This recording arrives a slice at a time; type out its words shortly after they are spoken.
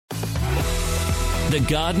The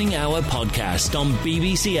Gardening Hour podcast on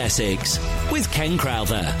BBC Essex with Ken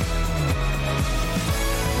Crowther.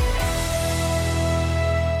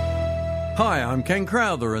 Hi, I'm Ken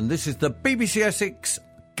Crowther and this is the BBC Essex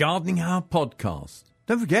Gardening Hour podcast.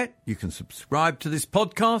 Don't forget, you can subscribe to this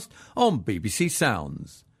podcast on BBC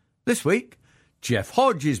Sounds. This week, Jeff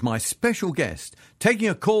Hodge is my special guest, taking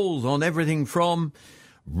your calls on everything from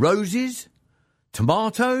roses,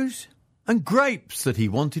 tomatoes and grapes that he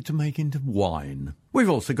wanted to make into wine. We've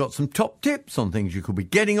also got some top tips on things you could be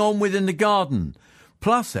getting on with in the garden,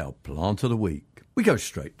 plus our plant of the week. We go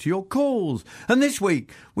straight to your calls. And this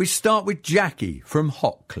week, we start with Jackie from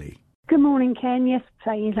Hockley. Good morning, Ken. Yes,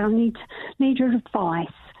 please. I need your advice.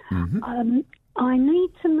 Mm-hmm. I need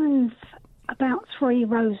to move about 3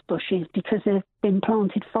 rose bushes because they've been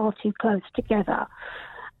planted far too close together.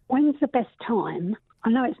 When's the best time? I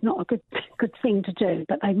know it's not a good thing to do,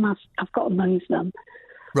 but I've got to move them.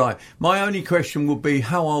 Right. My only question would be,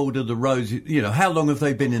 how old are the roses? You know, how long have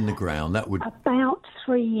they been in the ground? That would about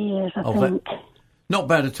 3 years, I think. Not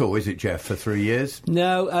bad at all, is it, Jeff, for 3 years?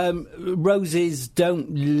 No, roses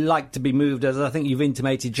don't like to be moved, as I think you've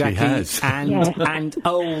intimated, Jackie. She has. And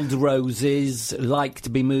old roses like to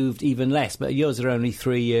be moved even less, but yours are only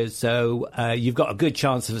 3 years, so you've got a good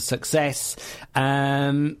chance of success.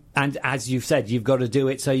 And as you've said, you've got to do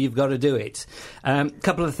it, so you've got to do it.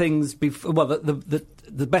 Couple of things before. Well,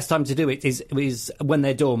 the best time to do it is when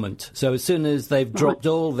they're dormant. So as soon as they've dropped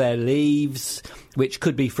all their leaves, which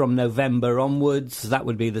could be from November onwards, that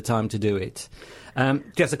would be the time to do it.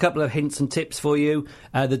 Just a couple of hints and tips for you.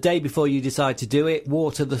 The day before you decide to do it,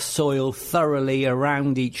 water the soil thoroughly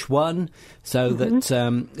around each one so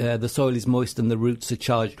that the soil is moist and the roots are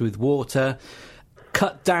charged with water.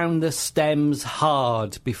 Cut down the stems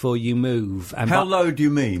hard before you move. And how low do you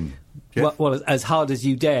mean, Jeff? Well, as hard as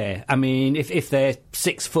you dare. I mean, if they're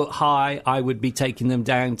 6 foot high, I would be taking them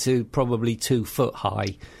down to probably 2 foot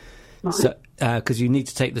high. Right. So, because you need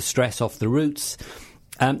to take the stress off the roots.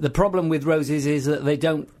 The problem with roses is that they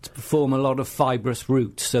don't form a lot of fibrous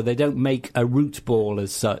roots, so they don't make a root ball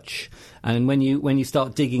as such. And when you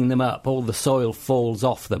start digging them up, all the soil falls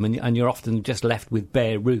off them, and you're often just left with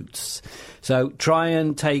bare roots. So try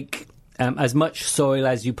and take as much soil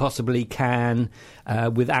as you possibly can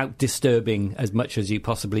without disturbing as much as you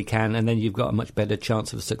possibly can, and then you've got a much better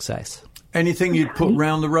chance of success. Anything you'd put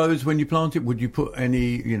round the rose when you plant it? Would you put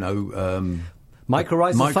any,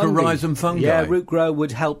 mycorrhizal fungi? Yeah, root grow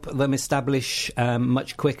would help them establish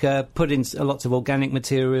much quicker. Put in lots of organic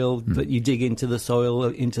material that you dig into the soil,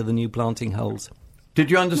 into the new planting holes. Did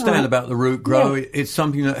you understand about the root grow? Yeah. It's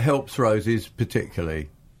something that helps roses particularly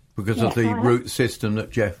because of the root system that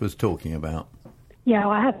Jeff was talking about. Yeah,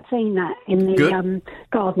 I have seen that in the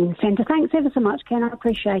gardening centre. Thanks ever so much, Ken. I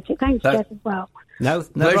appreciate it. Thanks, Jeff, as well. No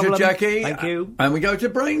Pleasure, problem. Jackie. Thank you. And we go to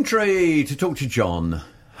Braintree to talk to John.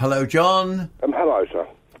 Hello, John. Hello, sir.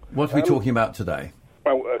 What are we talking about today?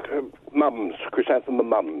 Well, mums, chrysanthemum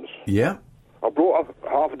mums. Yeah. I brought up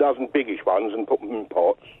half a dozen biggish ones and put them in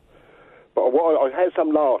pots. But I had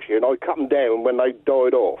some last year and I cut them down when they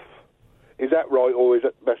died off. Is that right, or is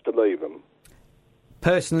it best to leave them?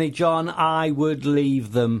 Personally, John, I would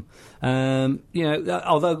leave them. Although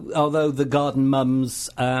the garden mums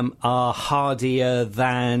are hardier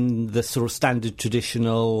than the sort of standard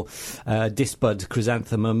traditional disbud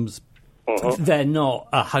chrysanthemums, they're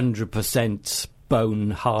not 100% bone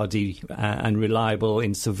hardy and reliable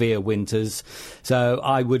in severe winters. So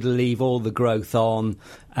I would leave all the growth on.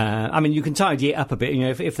 You can tidy it up a bit. You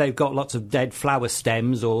know, if they've got lots of dead flower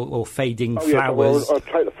stems or fading flowers. I'd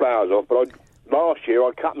take the flowers off, but last year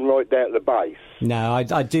I cut them right down at the base. No,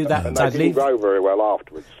 I'd do that. And they didn't grow very well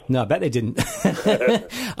afterwards. No, I bet they didn't.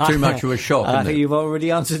 Too much of a shock, I isn't think it? you've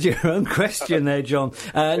already answered your own question there, John.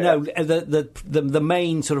 No, the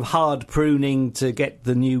main sort of hard pruning to get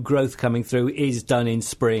the new growth coming through is done in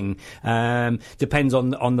spring. Depends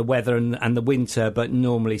on the weather and the winter, but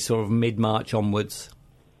normally sort of mid-March onwards.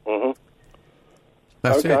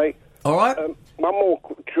 That's it. All right. One more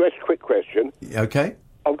quick question. Okay.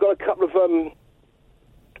 I've got a couple of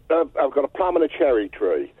I've got a plum and a cherry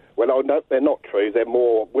tree. Well, I know they're not trees; they're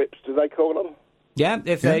more whips. Do they call them? Yeah,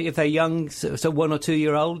 if they're young, so 1 or 2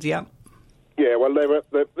 year old, yeah. Yeah, well, they're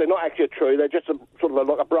not actually a tree; they're just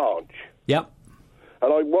like a branch. Yep.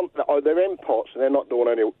 And they're in pots and they're not doing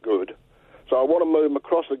any good. So I want to move them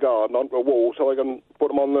across the garden onto a wall so I can put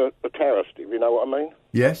them on the terrace. If you know what I mean?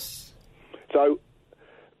 Yes. So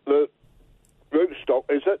the rootstock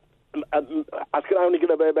is it? I can only get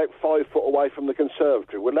about 5 foot away from the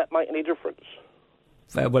conservatory. Will that make any difference?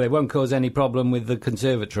 Well, it won't cause any problem with the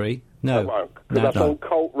conservatory. No. It won't, because that's on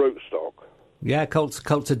colt rootstock. Yeah, colt's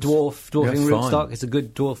a dwarfing That's rootstock. fine. It's a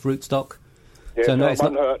good dwarf rootstock. Yeah, So no, it it's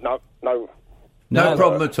won't not- hurt. No. No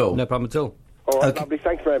problem at all. No problem at all. All right, Okay. lovely.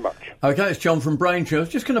 Thanks very much. Okay, it's John from Braintree. I was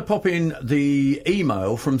just going to pop in the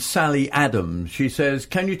email from Sally Adams. She says,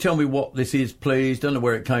 can you tell me what this is, please? Don't know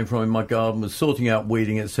where it came from in my garden. Was sorting out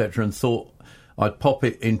weeding, etc., and thought I'd pop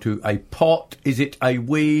it into a pot. Is it a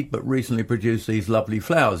weed, but recently produced these lovely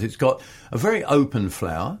flowers? It's got a very open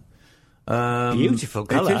flower. Beautiful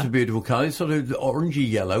colour. It is a beautiful colour. It's sort of orangey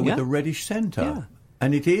yellow with Yeah. a reddish centre. Yeah.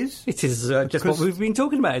 And it is? It is just what we've been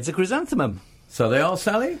talking about. It's a chrysanthemum. So they are,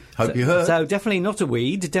 Sally? Hope you heard. So definitely not a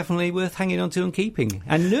weed, definitely worth hanging on to and keeping.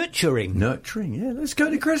 And nurturing. Nurturing, yeah. Let's go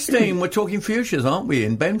to Christine. We're talking fuchsias, aren't we,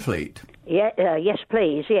 in Benfleet? Yeah, yes,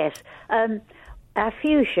 please, yes. Our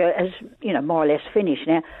fuchsia is, more or less finished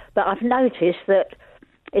now, but I've noticed that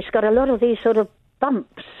it's got a lot of these sort of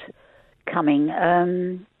bumps coming.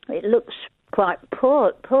 It looks quite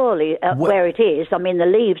poorly where it is. I mean, the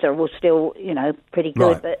leaves are all still, pretty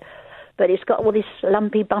good, Right. but it's got all this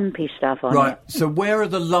lumpy, bumpy stuff on Right, it. so where are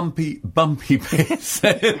the lumpy, bumpy bits?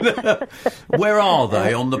 Where are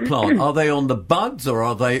they on the plant? Are they on the buds or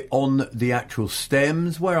are they on the actual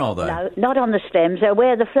stems? Where are they? No, not on the stems. They're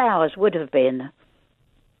where the flowers would have been.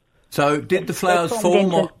 So did the flowers formed form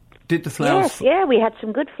into- or did the flowers... Yes, yeah, we had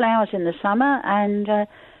some good flowers in the summer, and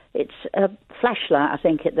it's a flashlight, I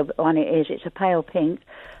think the one it is. It's a pale pink.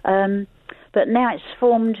 But now it's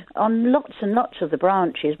formed on lots and lots of the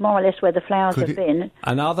branches, more or less where the flowers have been.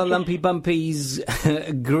 And are the lumpy bumpies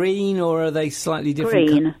green or are they slightly different?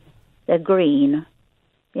 Green. They're green.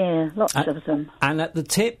 Yeah, lots of them. And at the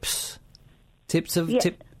tips? Tips of...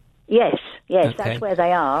 Yes, Okay. that's where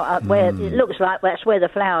they are. Where it looks like that's where the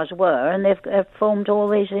flowers were, and they've formed all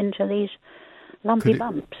these into these lumpy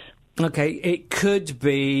bumps. Okay, it could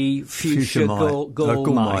be fuchsia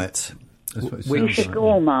gallmite. That's what it Fuchsia sounds like.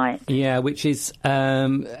 gallmite. Yeah, which is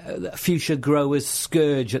fuchsia growers'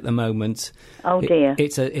 scourge at the moment. Oh dear.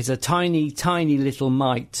 It's a tiny, tiny little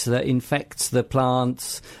mite that infects the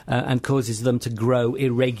plants and causes them to grow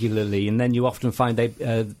irregularly, and then you often find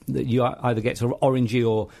that you either get sort of orangey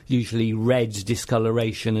or usually red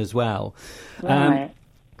discoloration as well. Right.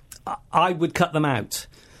 I would cut them out.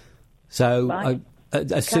 So Right. as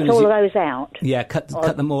Cut soon all as of those out. yeah, cut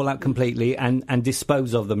them all out completely and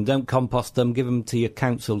dispose of them. Don't compost them. Give them to your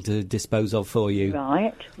council to dispose of for you.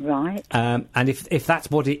 Right. And if that's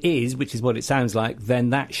what it is, which is what it sounds like,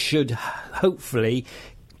 then that should hopefully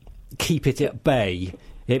keep it at bay.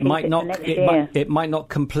 It might it not. for next It year. might not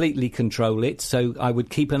completely control it. So I would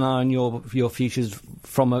keep an eye on your fuchsias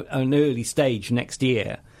from an early stage next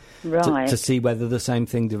year. Right. To see whether the same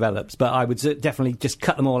thing develops. But I would definitely just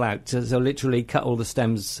cut them all out. So literally cut all the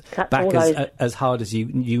stems Cut back all those. as hard as you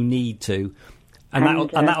need to. And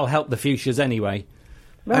And, that'll help the fuchsias anyway.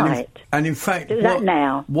 Right. And in fact, Do that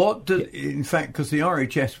now. In fact, because the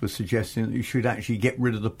RHS was suggesting that you should actually get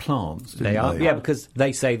rid of the plants. Didn't They are, yeah, because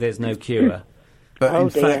they say there's no cure. But Oh, in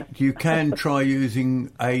dear. fact, you can try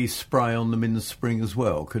using a spray on them in the spring as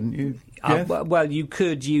well, couldn't you, Jeff? Well, you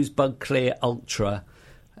could use Bug Clear Ultra,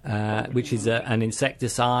 which is an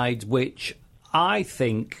insecticide, which I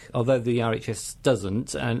think, although the RHS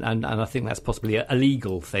doesn't, and I think that's possibly a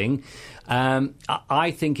legal thing,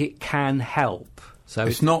 I think it can help. So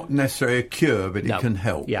It's not necessarily a cure, but no, it can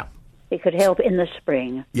help. Yeah. It could help in the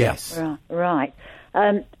spring. Yes. Right.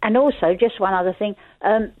 And also, just one other thing,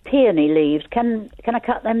 peony leaves. Can I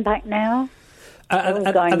cut them back now? All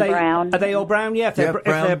going brown. Are they all brown? Yeah, if Yeah,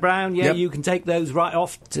 they're brown, yeah, Yep. you can take those right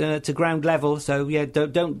off to ground level. So yeah,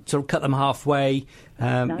 don't sort of cut them halfway.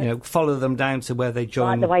 Follow them down to where they join.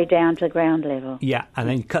 Right the way down to ground level. Yeah, and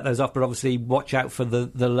then you cut those off, but obviously watch out for the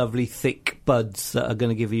lovely thick buds that are going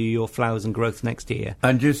to give you your flowers and growth next year.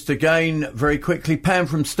 And just again, very quickly, Pam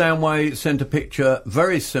from Stanway sent a picture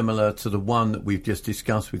very similar to the one that we've just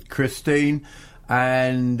discussed with Christine.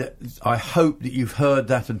 And I hope that you've heard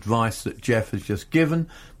that advice that Jeff has just given,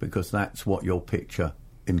 because that's what your picture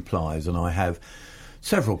implies. And I have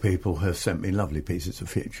several people who have sent me lovely pieces of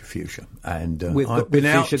fuchsia. And I've been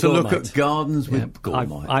out fuchsia to look gallmite. at gardens with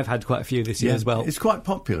gallmite. I've had quite a few this year as well. It's quite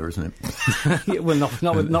popular, isn't it? Well,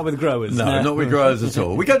 not with growers. No, not with growers at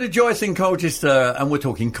all. We go to Joyce in Colchester, and we're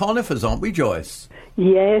talking conifers, aren't we, Joyce?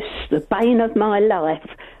 Yes, the bane of my life.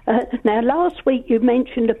 Now, last week you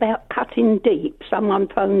mentioned about cutting deep. Someone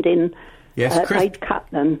phoned in. Yes, Chris. They'd cut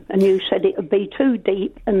them, and you said it would be too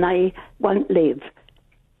deep and they won't live.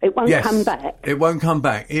 It won't come back. It won't come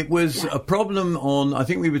back. It was a problem on, I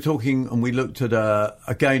think we were talking, and we looked at,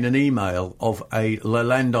 again, an email of a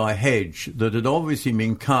Leylandii hedge that had obviously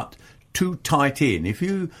been cut too tight in. If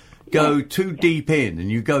you go too deep in and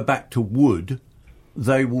you go back to wood,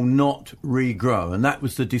 they will not regrow, and that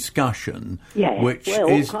was the discussion. Yeah, which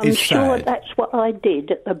I'm sure sad. that's what I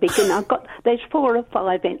did at the beginning. There's 4 or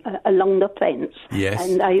 5 along the fence, yes,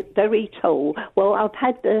 and they're very tall. Well, I've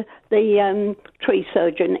had the tree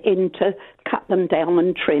surgeon in to cut them down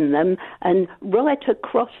and trim them, and right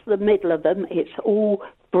across the middle of them, it's all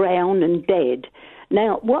brown and dead.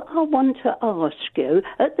 Now, what I want to ask you,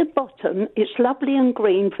 at the bottom, it's lovely and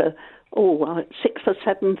green for 6 or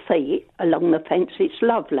 7 feet along the fence. It's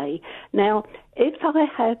lovely. Now, if I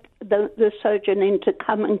had the surgeon in to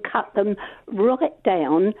come and cut them right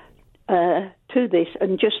down to this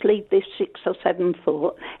and just leave this 6 or 7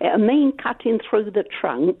 foot, it'll mean cutting through the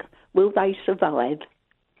trunk. Will they survive?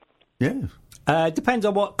 Yes. Depends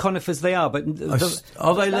on what conifers they are, but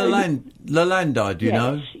are they Lalandi? Do you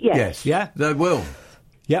know? Yes. Yeah, they will.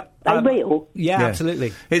 Yep. They will. Yeah,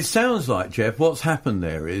 absolutely. It sounds like, Jeff, what's happened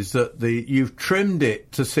there is that you've trimmed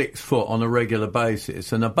it to 6 foot on a regular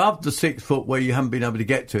basis, and above the 6 foot where you haven't been able to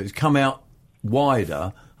get to, it's come out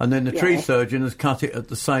wider, and then the tree surgeon has cut it at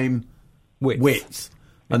the same width.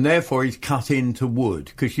 And therefore he's cut into wood,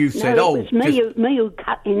 because you said, it was me who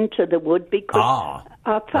cut into the wood, because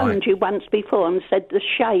I phoned you once before and said the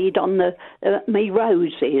shade on the me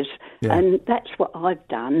roses, and that's what I've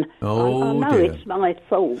done. Oh, I know dear. it's my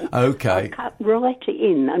fault. Okay. I cut right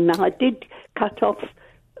in, and I did cut off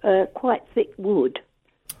quite thick wood.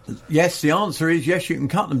 Yes, the answer is yes, you can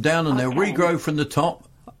cut them down and they'll regrow from the top,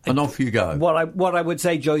 and off you go. What I would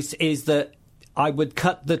say, Joyce, is that I would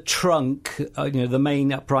cut the trunk, the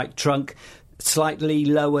main upright trunk, slightly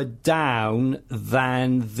lower down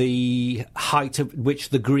than the height at which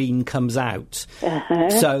the green comes out,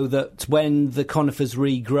 so that when the conifers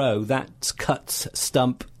regrow, that cut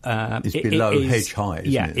stump is below hedge height.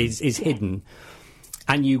 Isn't it? is hidden,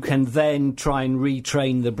 and you can then try and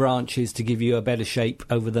retrain the branches to give you a better shape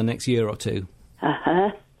over the next year or two.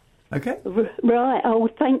 Okay. Right. Oh,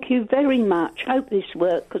 thank you very much. Hope this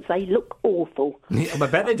works, because they look awful. Yeah, I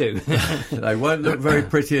bet they do. They won't look very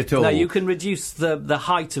pretty at all. No, you can reduce the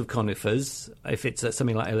height of conifers if it's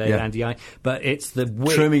something like a Leylandii, but it's the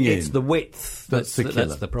width. Trimming it's the width that's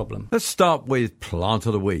the problem. Let's start with Plant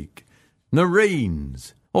of the Week.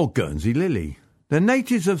 Nerines, or Guernsey lily. They're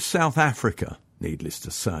natives of South Africa. Needless to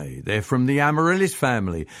say, they're from the Amaryllis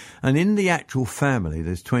family, and in the actual family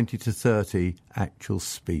there's 20 to 30 actual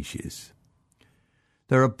species.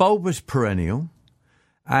 They're a bulbous perennial,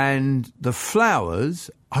 and the flowers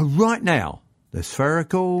are right now. They're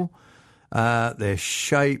spherical, they're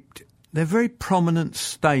shaped, they're very prominent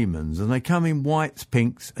stamens, and they come in whites,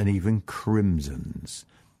 pinks, and even crimsons.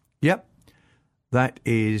 Yep, that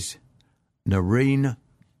is Nerine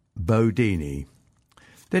Bodini.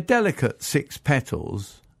 They're delicate 6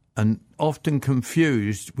 petals and often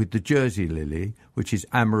confused with the Jersey lily, which is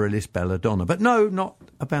Amaryllis belladonna. But no, not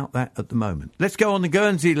about that at the moment. Let's go on the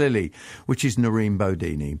Guernsey lily, which is Nerine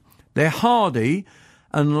Bodini. They're hardy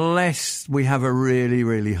unless we have a really,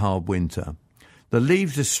 really hard winter. The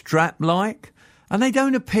leaves are strap-like, and they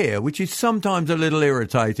don't appear, which is sometimes a little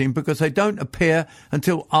irritating because they don't appear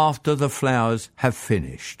until after the flowers have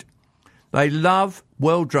finished. They love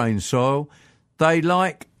well-drained soil. They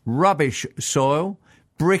like rubbish soil,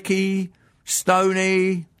 bricky,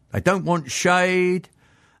 stony. They don't want shade,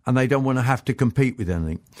 and they don't want to have to compete with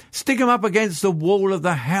anything. Stick them up against the wall of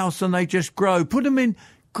the house and they just grow. Put them in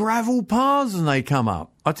gravel paths and they come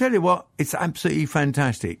up. I tell you what, it's absolutely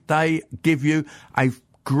fantastic. They give you a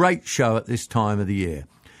great show at this time of the year.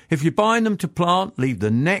 If you're buying them to plant, leave the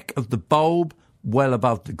neck of the bulb well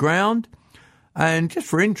above the ground. And just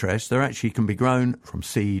for interest, they actually can be grown from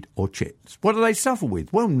seed or chips. What do they suffer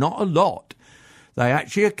with? Well, not a lot. They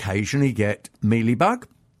actually occasionally get mealybug,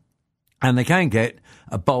 and they can get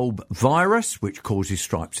a bulb virus, which causes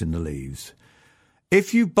stripes in the leaves.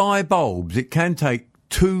 If you buy bulbs, it can take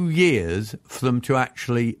 2 years for them to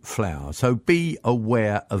actually flower, so be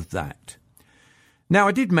aware of that. Now,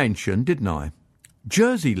 I did mention, didn't I,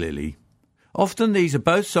 Jersey lily. Often these are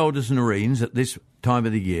both sold as nerines at this time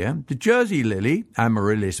of the year. The Jersey lily,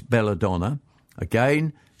 Amaryllis belladonna,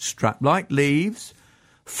 again, strap-like leaves,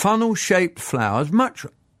 funnel-shaped flowers, much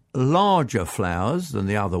larger flowers than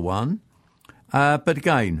the other one, but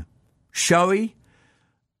again, showy,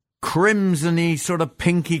 crimson-y, sort of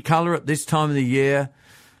pinky colour at this time of the year,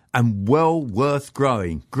 and well worth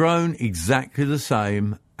growing. Grown exactly the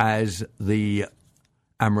same as the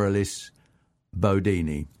Amaryllis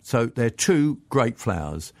Bodini. So they're 2 great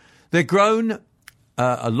flowers. They're grown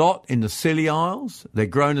a lot in the Scilly Isles. They're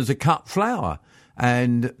grown as a cut flower,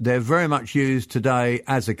 and they're very much used today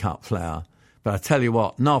as a cut flower. But I tell you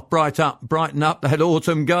what, brighten up that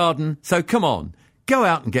autumn garden. So come on, go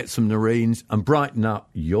out and get some Noreen's and brighten up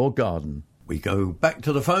your garden. We go back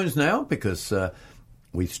to the phones now because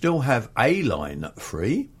we still have a line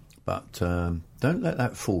free, but don't let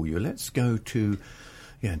that fool you. Let's go to...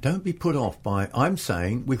 Yeah, don't be put off by... I'm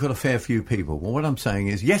saying we've got a fair few people. Well, what I'm saying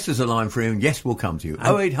is, yes, there's a line free and yes, we'll come to you.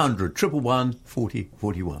 0800 111 40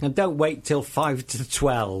 41. And don't wait till 5 to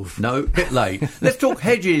 12. No, bit late. Let's talk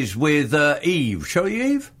hedges with Eve. Shall we,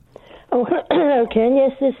 Eve? Oh, hello, Ken.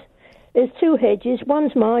 Yes, there's two hedges.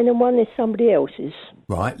 One's mine and one is somebody else's.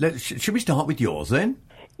 Right. Should we start with yours then?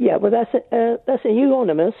 Yeah, well, that's a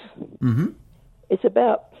euonymus. Mm-hmm. It's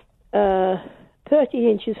about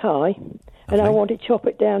 30 inches high, and I want to chop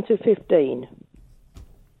it down to 15.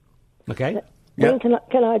 Okay. When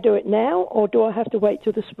can I do it now, or do I have to wait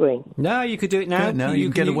till the spring? No, you could do it now. Yeah, no, you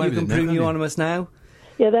can get away with it now, prune can't you? euonymus now.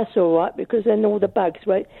 Yeah, that's all right, because then all the bugs,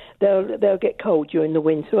 they'll get cold during the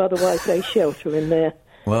winter, otherwise they shelter in there.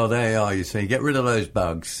 Well, there you are, you see. Get rid of those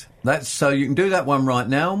bugs. So you can do that one right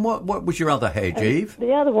now. And what was your other hedge, Eve?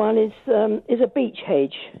 The other one is a beech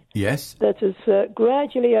hedge. Yes. That has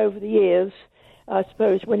gradually over the years, I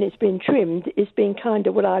suppose, when it's been trimmed, it's been kind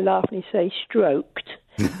of what I laughingly say, stroked.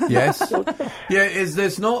 Yes. Yeah,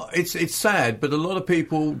 it's sad, but a lot of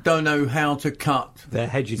people don't know how to cut their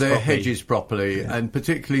hedges properly. And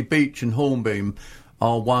particularly beech and hornbeam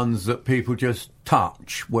are ones that people just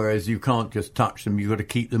touch, whereas you can't just touch them, you've got to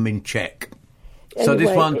keep them in check. Anyway, so this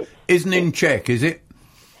one isn't in check, is it?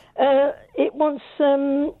 It wants...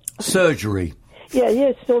 surgery.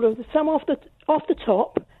 Yeah, sort of some off the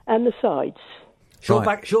top and the sides. Short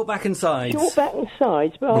back and sides. Short back and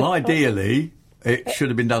sides. But well, ideally... It should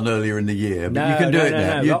have been done earlier in the year, but you can do it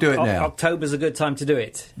now. No. You do it now. October's a good time to do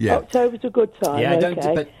it. Yeah. October's a good time. Yeah,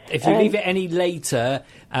 okay. But if you leave it any later,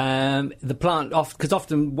 the plant because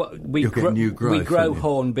often we grow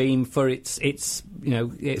hornbeam for its feather.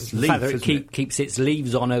 It keeps its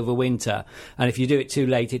leaves on over winter, and if you do it too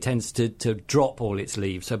late, it tends to drop all its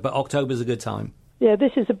leaves. So, but October's a good time. Yeah,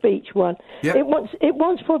 this is a beech one. Yep. It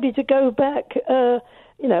wants probably to go back.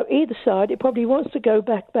 Either side, it probably wants to go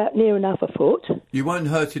back about near enough a foot. You won't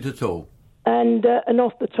hurt it at all. And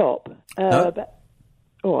off the top. No?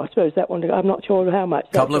 I suppose that one, I'm not sure how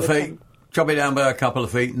much. Couple of feet. Chop it down by a couple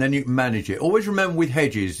of feet, and then you can manage it. Always remember with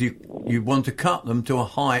hedges, you want to cut them to a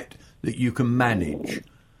height that you can manage.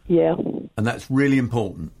 Yeah. And that's really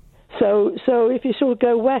important. So if you sort of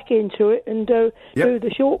go whack into it and do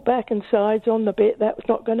the short back and sides on the bit, that's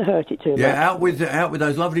not going to hurt it too much. Yeah, out with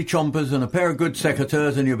those lovely chompers and a pair of good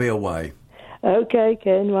secateurs and you'll be away. OK,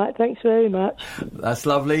 Ken, right, thanks very much. That's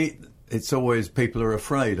lovely. It's always people are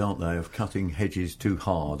afraid, aren't they, of cutting hedges too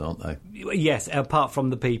hard, aren't they? Yes, apart from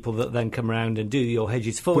the people that then come around and do your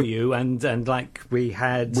hedges for you, and like we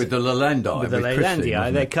had... With the Leylandii. With the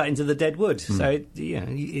Leylandii, they cut into the dead wood. So,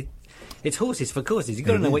 it's horses for courses. You've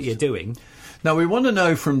got to know what you're doing. Now, we want to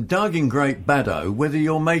know from Doug in Great Baddow whether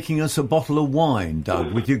you're making us a bottle of wine,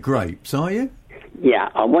 Doug, with your grapes, are you? Yeah,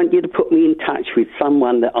 I want you to put me in touch with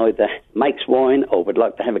someone that either makes wine or would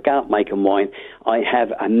like to have a go at making wine. I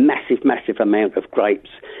have a massive, massive amount of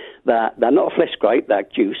grapes. They're not a flesh grape, they're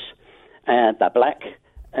juice. They're black,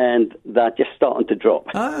 and they're just starting to drop.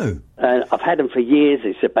 Oh. I've had them for years.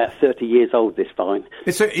 It's about 30 years old, this vine.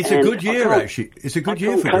 It's a good year, actually. It's a good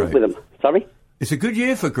year for grape. With them. Sorry? It's a good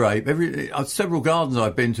year for grape. Several gardens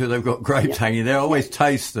I've been to, they've got grapes hanging there. I always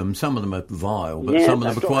taste them. Some of them are vile, but some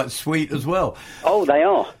of them are quite sweet as well. Oh, they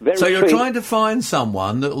are. Very so you're sweet. trying to find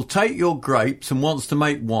someone that will take your grapes and wants to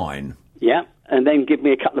make wine. Yeah, and then give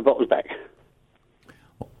me a couple of bottles back.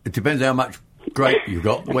 It depends how much grape you've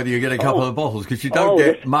got, whether you get a couple of bottles, because you don't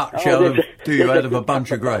get much out of a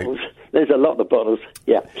bunch of grapes. There's a lot of bottles,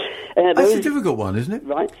 yeah. That's a difficult one, isn't it?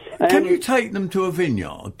 Right. Can you take them to a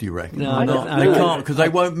vineyard, do you reckon? No, they can't, because they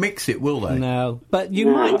won't mix it, will they? No, but you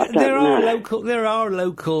might. There are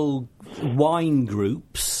local wine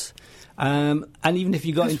groups, and even if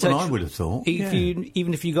you got in touch, what I would have thought.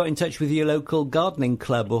 Even if you got in touch with your local gardening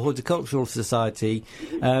club or horticultural society,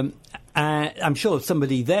 I'm sure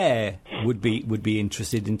somebody there would be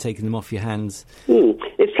interested in taking them off your hands.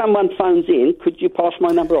 If someone phones in, could you pass my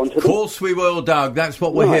number on to them? Of course we will, Doug. That's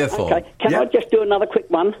what we're here for. Okay. Can I just do another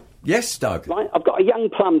quick one? Yes, Doug. Right. I've got a young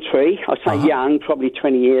plum tree. I say young, probably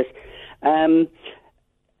 20 years.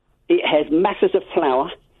 It has masses of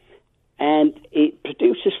flower, and it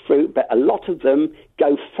produces fruit, but a lot of them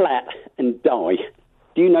go flat and die.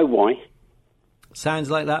 Do you know why?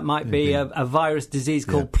 Sounds like that might be a virus disease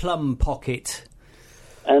called plum pocket.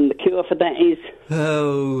 And the cure for that is?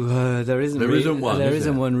 There isn't one. There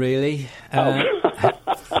isn't one, really.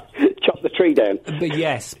 Chop the tree down. But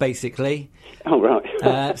yes, basically. Oh,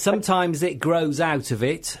 right. Sometimes it grows out of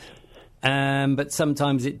it. but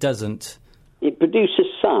sometimes it doesn't. It produces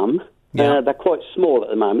some. Yeah. They're quite small at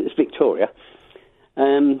the moment. It's Victoria.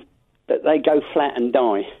 But they go flat and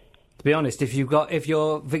die. To be honest, if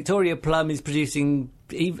your Victoria plum is producing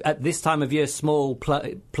at this time of year small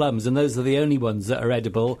plums, and those are the only ones that are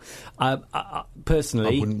edible,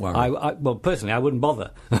 personally, I wouldn't worry. Personally, I wouldn't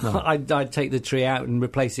bother. No. I'd take the tree out and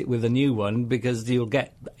replace it with a new one, because you'll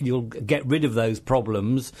get rid of those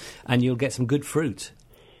problems and you'll get some good fruit.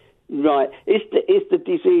 Right. Is the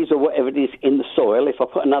disease or whatever it is in the soil? If I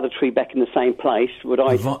put another tree back in the same place, would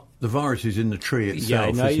I... The virus is in the tree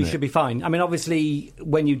itself, Yeah, no, you isn't it? should be fine. I mean, obviously,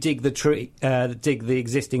 when you dig the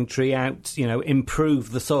existing tree out,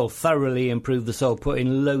 improve the soil, thoroughly improve the soil, put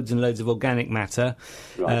in loads and loads of organic matter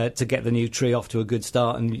to get the new tree off to a good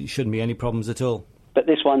start, and there shouldn't be any problems at all. But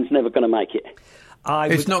this one's never going to make it.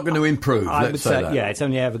 It's not going to improve, let's say that. Yeah, it's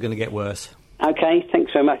only ever going to get worse. Okay,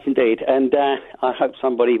 thanks so much indeed. And I hope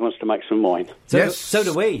somebody wants to make some wine. So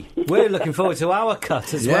do we. We're looking forward to our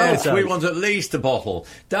cut as well. Yes, we want at least a bottle.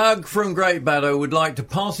 Doug from Great Baddow would like to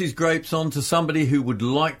pass his grapes on to somebody who would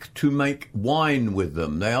like to make wine with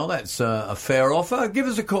them. Now, that's a fair offer. Give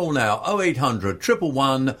us a call now, 0800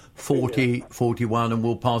 111 40 41, and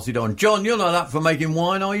we'll pass it on. John, you're not up for making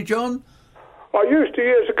wine, are you, John? I used to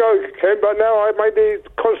years ago, Ken, but now I maybe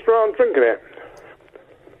concentrate on drinking it.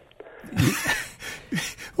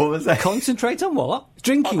 What was that? Concentrate on what?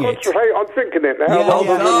 Drinking it? Concentrate on drinking it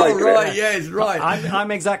now. Right, yes, right.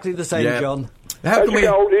 I'm exactly the same, John. As you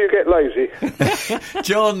get older, you get lazy.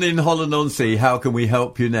 John in Holland-on-Sea, how can we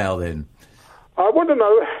help you now, then? I want to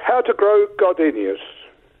know how to grow gardenias.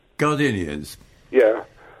 Gardenias? Yeah.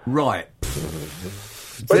 Right.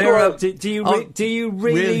 Do you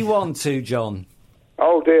really want to, John?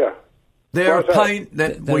 Oh, dear. They're a pain...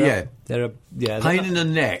 They're a pain in the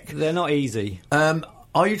neck. They're not easy.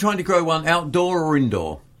 Are you trying to grow one outdoor or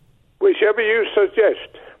indoor? Whichever you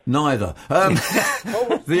suggest. Neither.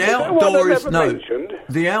 The outdoor is... No,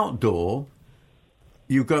 the outdoor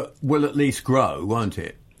will at least grow, won't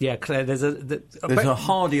it? Yeah, Claire, there's a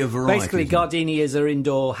hardier variety. Basically, gardenias are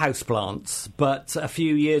indoor houseplants, but a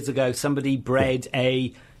few years ago somebody bred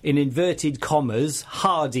in inverted commas,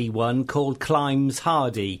 hardy one called Climbs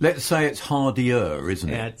Hardy. Let's say it's hardier, isn't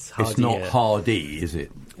it? Yeah, it's hardier. It's not hardy, is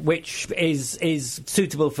it? Which is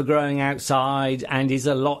suitable for growing outside and is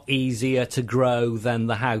a lot easier to grow than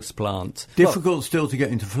the houseplant. Difficult still to get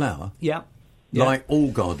into flower? Yeah. Like all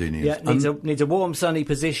gardenias. Yeah, needs a warm, sunny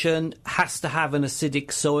position, has to have an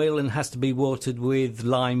acidic soil and has to be watered with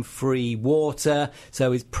lime-free water,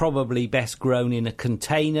 so it's probably best grown in a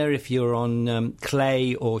container if you're on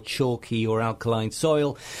clay or chalky or alkaline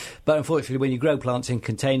soil. But unfortunately, when you grow plants in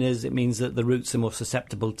containers, it means that the roots are more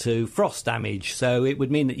susceptible to frost damage, so it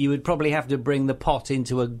would mean that you would probably have to bring the pot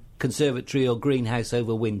into a conservatory or greenhouse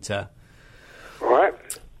over winter. Right.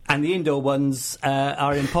 And the indoor ones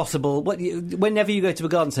are impossible. Whenever you go to a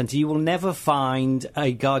garden centre, you will never find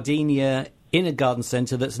a gardenia in a garden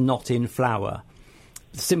centre that's not in flower.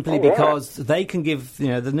 Simply because they can give,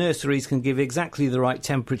 the nurseries can give exactly the right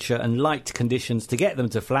temperature and light conditions to get them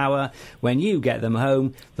to flower. When you get them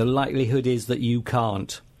home, the likelihood is that you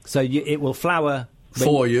can't. So it will flower...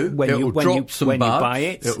 When you buy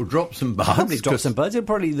it. It will drop some buds. Probably drop some buds.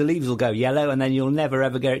 The leaves will go yellow, and then you'll never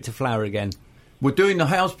ever get it to flower again. We're doing the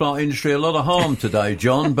houseplant industry a lot of harm today,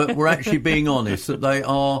 John, but we're actually being honest that they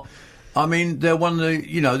are... I mean, they're one of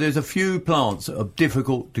the... there's a few plants that are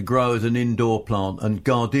difficult to grow as an indoor plant, and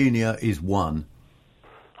gardenia is one.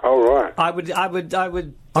 Oh, right. I would...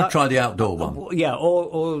 I'd try the outdoor one. Yeah,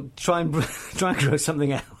 or try and grow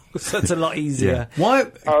something else. That's a lot easier. Yeah. Why,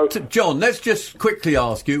 John, let's just quickly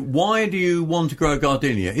ask you, why do you want to grow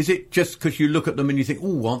gardenia? Is it just because you look at them and you think,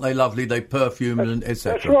 oh, aren't they lovely, they perfume and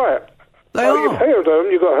etc.? That's right. You've heard of them,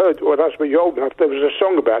 you got heard. Well, that's when you're old enough. There was a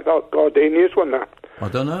song about gardenias, wasn't there? I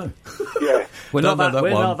don't know. Yeah. We're not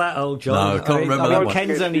that old, John. No, I can't remember that one.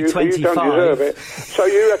 Ken's only 25. You don't deserve it. So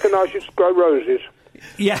you reckon I should grow roses?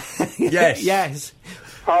 Yeah. Yes. Yes.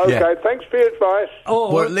 Okay, thanks for your advice.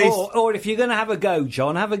 Or if you're going to have a go,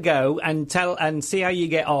 John, have a go and see how you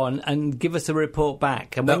get on and give us a report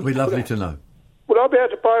back. And that'd be lovely to know. Will I be able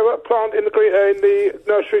to buy a plant in the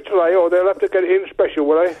nursery today, or they'll have to get it in special,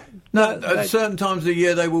 will they? No, at certain times of the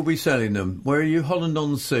year they will be selling them. Where are you?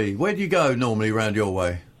 Holland-on-Sea. Where do you go normally round your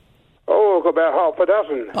way? Oh, I've got about half a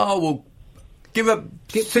dozen. Oh, well,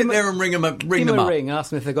 sit there and ring them up. Give them a ring, ask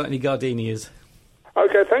them if they've got any gardenias.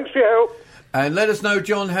 Okay, thanks for your help. And let us know,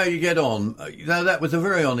 John, how you get on. Now, that was a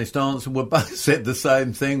very honest answer. We both said the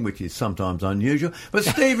same thing, which is sometimes unusual. But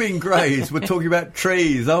Stephen Grays, we're talking about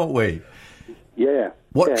trees, aren't we? Yeah.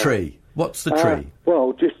 What tree? What's the tree?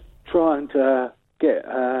 Well, just trying to get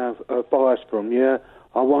advice from you.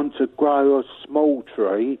 I want to grow a small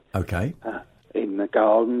tree. Okay. In the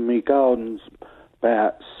garden. My garden's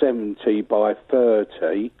about 70 by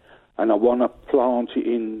 30, and I want to plant it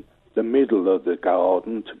in the middle of the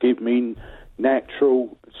garden to give me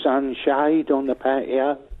natural sunshade on the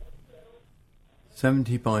patio.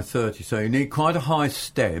 70 by 30, so you need quite a high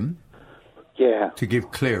stem. Yeah. To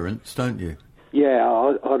give clearance, don't you?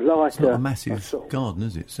 Yeah, I'd like It's not a massive garden,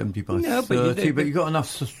 is it? 70 by 30, but you've got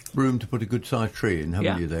enough room to put a good-sized tree in,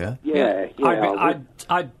 haven't you, there? Yeah.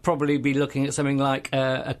 I'd probably be looking at something like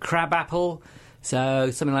a crabapple,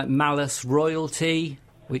 so something like Malus Royalty,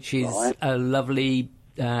 which is a lovely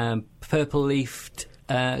purple-leafed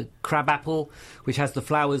crabapple, which has the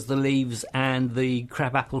flowers, the leaves, and the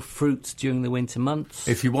crabapple fruits during the winter months.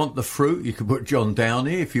 If you want the fruit, you can put John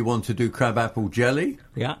Downey. If you want to do crabapple jelly.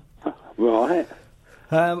 Yeah. Right.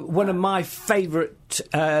 One of my favourite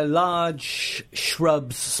large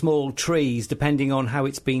shrubs, small trees, depending on how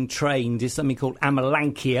it's been trained, is something called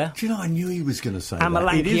Amelanchier. Do you know, I knew he was going to say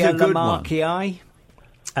Amelanchier that. It is a good one. Lamarckii.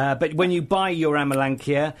 But when you buy your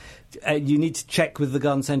Amelanchier, you need to check with the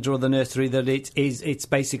garden centre or the nursery that it's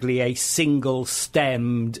basically a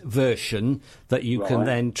single-stemmed version that you can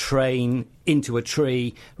then train into a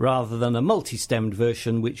tree rather than a multi-stemmed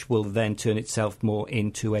version, which will then turn itself more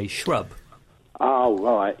into a shrub. Oh,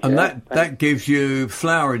 right. And that gives you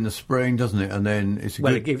flower in the spring, doesn't it? And then it's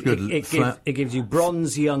a it gives you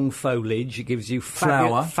bronze young foliage. It gives you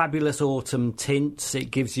fabulous autumn tints. It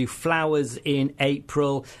gives you flowers in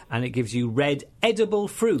April, and it gives you red edible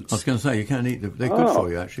fruits. I was going to say you can't eat them. They're good for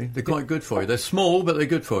you, actually. They're quite good for you. They're small, but they're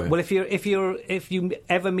good for you. Well, if you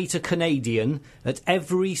ever meet a Canadian, at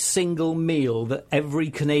every single meal that every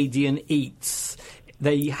Canadian eats,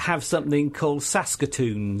 they have something called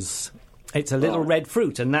Saskatoons. It's a little red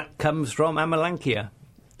fruit, and that comes from Amelanchier.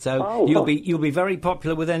 So you'll be very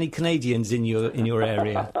popular with any Canadians in your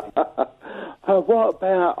area. What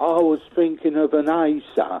about? I was thinking of an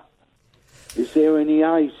Acer. Is there any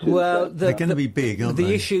Acers? Well, they're going to be big, aren't they?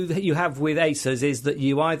 The issue that you have with Acers is that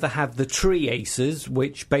you either have the tree Acers,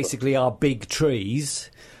 which basically are big trees,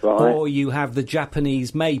 or you have the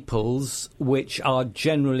Japanese maples, which are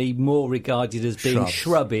generally more regarded as being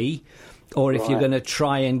shrubby. Or if you're going to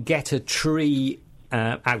try and get a tree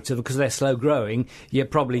out of them, because they're slow growing, you're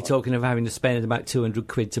probably talking of having to spend about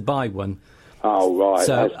 £200 to buy one. Oh, right.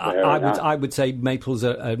 So I would say maples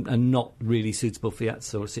are not really suitable for that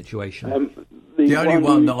sort of situation. The only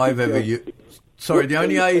one that I've ever used... Sorry, the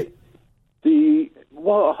only...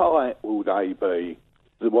 What height will they be,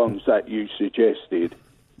 the ones that you suggested?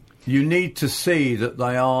 You need to see that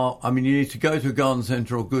they are... I mean, you need to go to a garden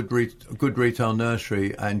centre or good retail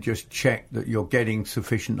nursery and just check that you're getting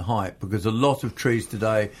sufficient height, because a lot of trees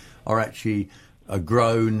today are actually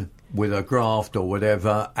grown with a graft or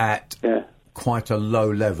whatever at quite a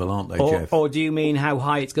low level, aren't they, Jeff? Or do you mean how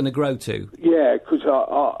high it's going to grow to? Yeah, because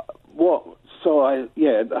what size...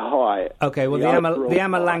 Yeah, the height. OK, well, the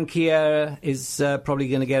Amelanchier is probably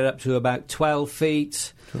going to get up to about 12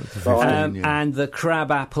 feet... And the crab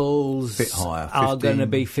apples bit higher, are going to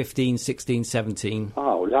be 15, 16, 17.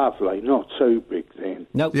 Oh, lovely. Not too big then.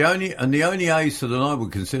 Nope. The only Acer that I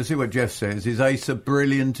would consider, see what Jeff says, is Acer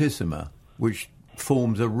brilliantissima, which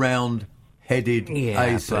forms a round-headed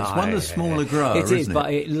Acer. It's one of the smaller growers, It is,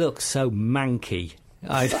 but it looks so manky.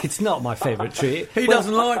 It's not my favourite tree. He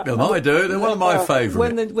doesn't like them. I do. They're one of my favourites.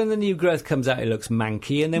 When the new growth comes out, it looks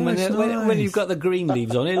manky, and then when you've got the green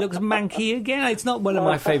leaves on, it looks manky again. It's not one of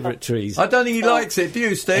my favourite trees. I don't think he likes it. Do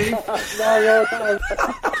you, Steve? No.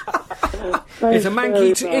 It's a manky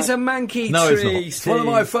no, tree. It's not. It's one of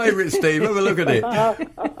my favourites, Steve. Have a look at it.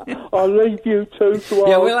 I'll leave you two to argue.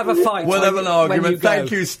 Yeah, we'll have a fight. We'll have an argument.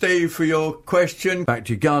 Thank you, Steve, for your question. Back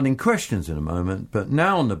to your gardening questions in a moment. But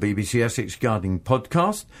now on the BBC Essex Gardening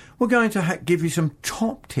Podcast, we're going to give you some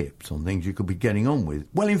top tips on things you could be getting on with.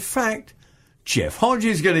 Well, in fact, Jeff Hodge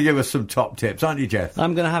is going to give us some top tips, aren't you, Jeff?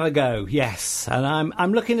 I'm going to have a go, yes. And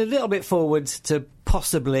I'm looking a little bit forward to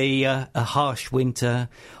possibly a harsh winter,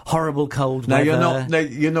 horrible cold weather.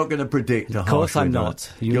 You're not going to predict a harsh winter. Of course I'm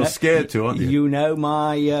not. You're scared to, aren't you? You know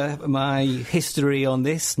my history on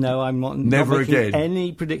this. No, I'm not making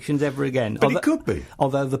any predictions ever again. But it could be.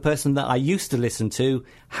 Although the person that I used to listen to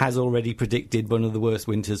has already predicted one of the worst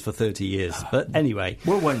winters for 30 years. But anyway.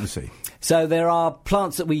 We'll wait and see. So there are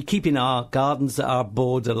plants that we keep in our gardens that are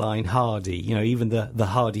borderline hardy. You know, even the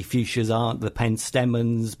hardy fuchsias aren't, the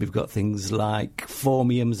penstemons. We've got things like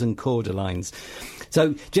phormiums and cordylines.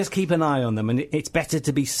 So just keep an eye on them, and it's better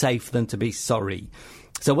to be safe than to be sorry.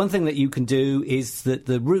 So one thing that you can do is that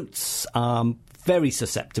the roots very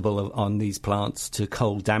susceptible on these plants to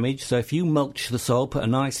cold damage. So if you mulch the soil, put a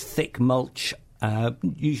nice thick mulch,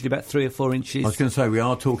 usually about 3 or 4 inches. I was going to say, we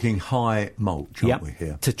are talking high mulch, aren't we,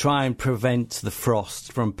 here? To try and prevent the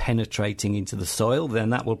frost from penetrating into the soil, then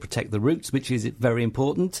that will protect the roots, which is very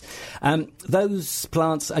important. Those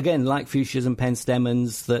plants, again, like fuchsias and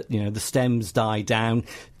penstemons, that, you know, the stems die down.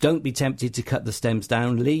 Don't be tempted to cut the stems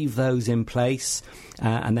down. Leave those in place.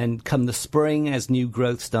 And then come the spring, as new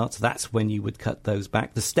growth starts, that's when you would cut those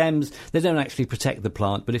back. The stems, they don't actually protect the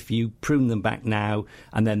plant, but if you prune them back now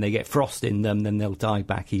and then they get frost in them, then they'll die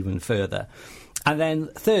back even further. And then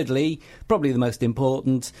thirdly, probably the most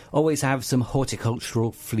important, always have some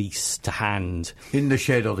horticultural fleece to hand. In the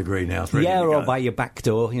shed or the greenhouse, ready to or go. by your back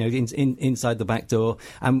door, you know, inside the back door.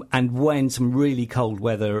 And when some really cold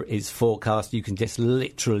weather is forecast, you can just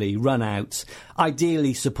literally run out,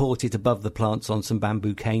 ideally support it above the plants on some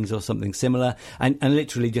bamboo canes or something similar, and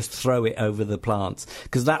literally just throw it over the plants,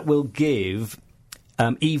 because that will give...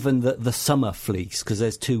 even the summer fleece, because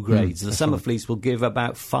there's 2 grades. The summer fleece will give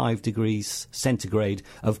about 5 degrees centigrade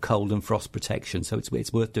of cold and frost protection, so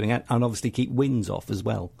it's worth doing it, and obviously keep winds off as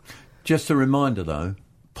well. Just a reminder, though,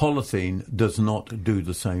 polythene does not do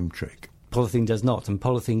the same trick. Polythene does not, and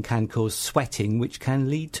polythene can cause sweating, which can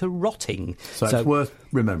lead to rotting. So it's worth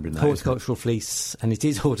remembering that. Horticultural fleece, and it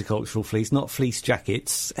is horticultural fleece, not fleece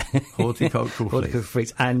jackets. Horticultural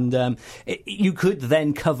fleece. And you could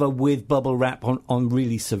then cover with bubble wrap on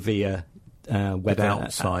really severe weather. But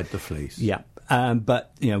outside the fleece. Yeah.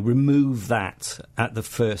 But, you know, remove that at the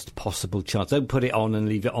first possible chance. Don't put it on and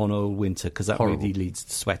leave it on all winter, because that really leads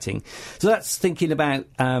to sweating. So that's thinking about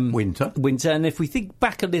winter. And if we think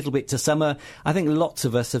back a little bit to summer, I think lots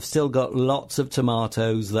of us have still got lots of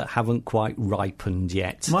tomatoes that haven't quite ripened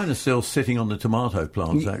yet. Mine are still sitting on the tomato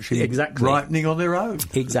plants, actually. Exactly. Ripening on their own.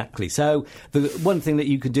 Exactly. So the one thing that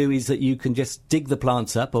you can do is that you can just dig the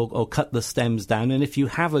plants up or cut the stems down. And if you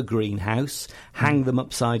have a greenhouse, hang them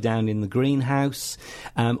upside down in the greenhouse.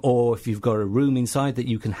 Or if you've got a room inside that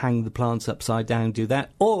you can hang the plants upside down, do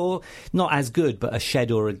that. Or, not as good, but a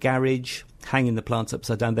shed or a garage, hanging the plants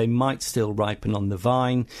upside down, they might still ripen on the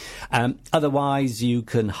vine. Otherwise, you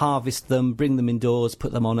can harvest them, bring them indoors,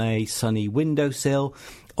 put them on a sunny windowsill,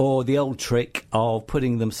 or the old trick of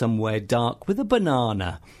putting them somewhere dark with a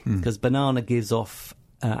banana, because banana gives off,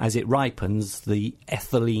 as it ripens, the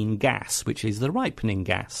ethylene gas, which is the ripening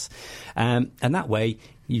gas. And that way,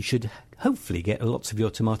 you should hopefully get lots of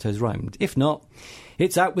your tomatoes ripened. If not,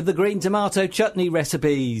 it's out with the green tomato chutney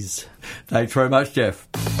recipes. Thanks very much, Jeff.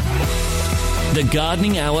 The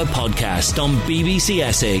Gardening Hour podcast on BBC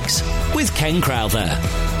Essex with Ken Crowther.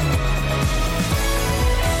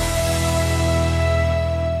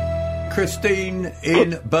 Christine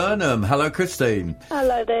in Burnham. Hello, Christine.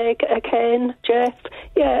 Hello there, Ken, Jeff.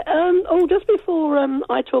 Yeah, just before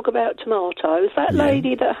I talk about tomatoes, that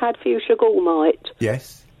lady that had fuchsia gallmite.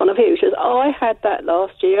 Yes. On the fuchsias, I had that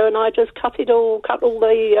last year, and I just cut all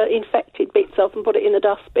the infected bits off and put it in the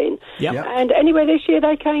dustbin. Yep. And anyway, this year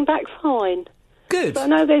they came back fine. Good. So I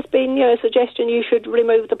know there's been, a suggestion you should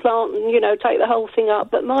remove the plant and, take the whole thing up,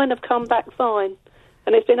 but mine have come back fine.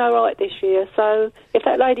 And it's been all right this year. So if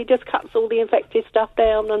that lady just cuts all the infected stuff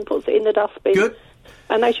down and puts it in the dustbin... Good.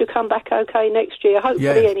 And they should come back okay next year,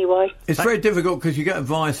 hopefully, anyway. It's very difficult because you get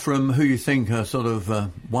advice from who you think are sort of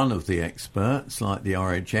one of the experts, like the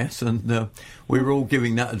RHS, and we were all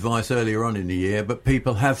giving that advice earlier on in the year, but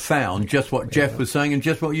people have found just what Jeff was saying and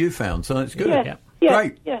just what you found, so it's good. Yeah.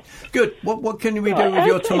 Great. Yeah. Good. What can we do with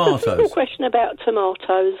your tomatoes? It's a simple question about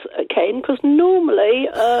tomatoes, Ken, because normally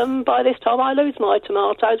by this time I lose my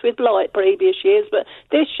tomatoes with blight previous years, but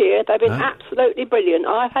this year they've been absolutely brilliant.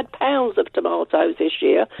 I had pounds of tomatoes this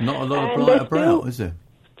year. Not a lot of blight about, is there?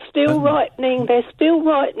 Still ripening. They're still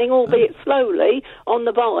ripening, albeit slowly, on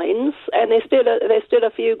the vines, and there's still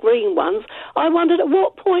a few green ones. I wondered, at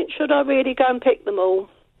what point should I really go and pick them all?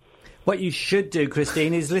 What you should do,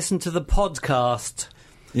 Christine, is listen to the podcast.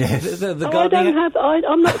 Yes. I'm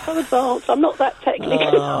not so advanced. I'm not that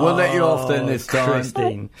technical. We'll let you off then this time.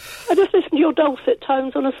 Christine. I just listen to your dulcet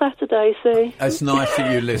tones on a Saturday, see? It's nice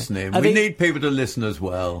that you listening. We need people to listen as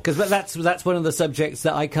well. Because that's one of the subjects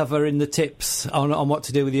that I cover in the tips on what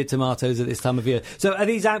to do with your tomatoes at this time of year. So are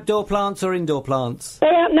these outdoor plants or indoor plants?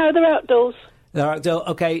 They're outdoors.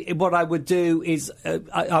 Okay, what I would do is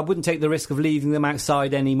I wouldn't take the risk of leaving them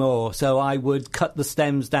outside anymore, so I would cut the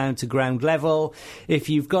stems down to ground level. If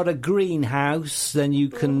you've got a greenhouse, then you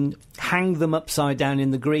can hang them upside down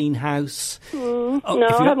in the greenhouse. No,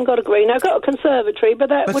 I haven't got a green. I've got a conservatory, but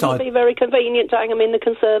that wouldn't be very convenient to hang them in the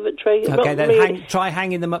conservatory. Okay, then try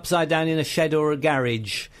hanging them upside down in a shed or a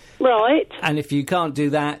garage. Right. And if you can't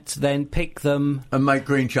do that, then pick them... And make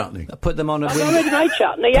green chutney. Put them on a... I've already made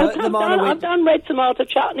chutney. I've done red tomato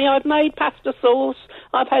chutney. I've made pasta sauce.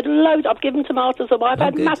 I've had loads. I've given tomatoes away. I've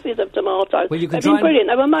had masses of tomatoes. Well, They've been brilliant.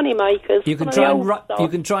 They were money makers. You can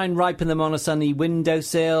try and ripen them on a sunny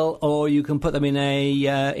windowsill, or you can put them in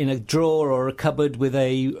a drawer or a cupboard with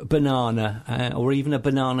a banana, or even a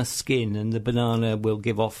banana skin, and the banana will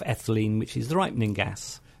give off ethylene, which is the ripening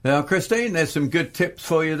gas. Now, Christine, there's some good tips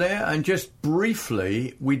for you there. And just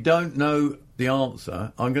briefly, we don't know the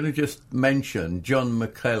answer. I'm going to just mention John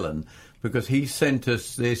McClellan, because he sent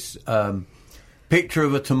us this picture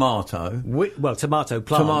of a tomato. Tomato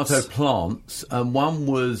plants. Tomato plants. And one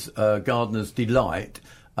was Gardener's Delight,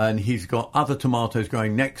 and he's got other tomatoes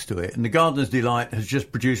growing next to it. And the Gardener's Delight has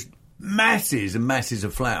just produced masses and masses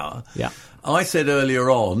of flower. Yeah. I said earlier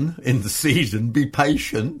on in the season, be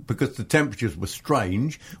patient, because the temperatures were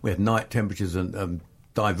strange. We had night temperatures and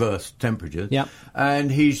diverse temperatures. Yeah.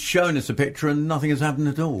 And he's shown us a picture and nothing has happened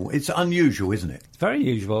at all. It's unusual, isn't it? It's very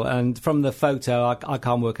unusual. And from the photo, I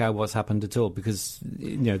can't work out what's happened at all, because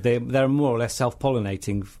they're more or less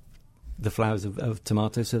self-pollinating the flowers of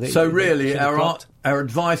tomatoes. So really, our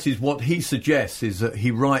advice is, what he suggests is that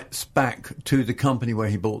he writes back to the company where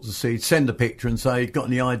he bought the seed, send a picture and say, got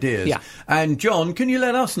any ideas? Yeah. And John, can you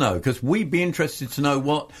let us know? Because we'd be interested to know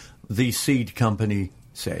what the seed company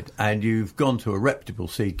said. And you've gone to a reputable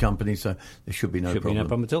seed company, so there should be no problem. Should be no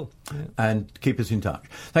problem at all. Yeah. And keep us in touch.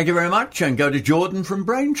 Thank you very much. And go to Jordan from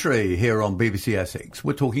Braintree here on BBC Essex.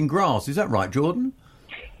 We're talking grass. Is that right, Jordan?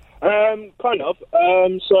 Kind of.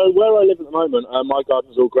 So where I live at the moment, my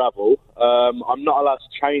garden's all gravel. I'm not allowed to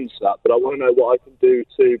change that, but I want to know what I can do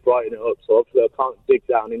to brighten it up. So obviously I can't dig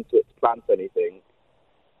down into it to plant anything.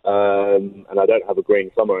 And I don't have a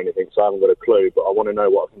green thumb or anything, so I haven't got a clue. But I want to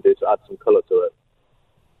know what I can do to add some colour to it.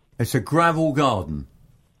 It's a gravel garden?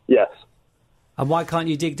 Yes. And why can't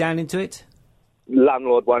you dig down into it?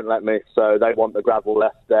 Landlord won't let me, so they want the gravel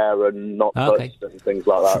left there and not touched and things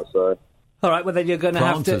like that, so... All right, well then you're going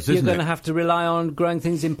to have to rely on growing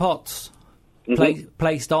things in pots,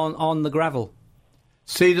 placed on the gravel.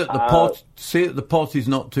 See that the pot is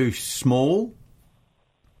not too small.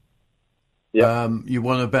 Yeah. You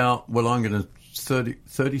want about I'm going to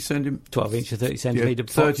 30 centimetre, 12 inch or 30 centimetre.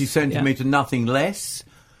 30 centimetre, nothing less.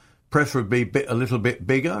 Preferably a little bit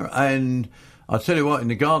bigger. And I'll tell you what, in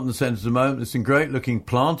the garden centre at the moment, there's some great looking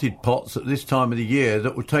planted pots at this time of the year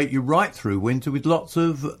that will take you right through winter with lots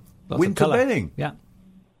of winter bedding. Yeah.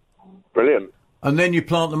 Brilliant. And then you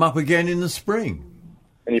plant them up again in the spring.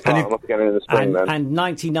 And you plant them up again in the spring then. And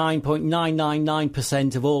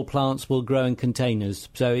 99.999% of all plants will grow in containers.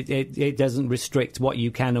 So it doesn't restrict what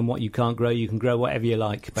you can and what you can't grow. You can grow whatever you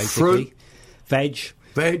like, basically. Fruit.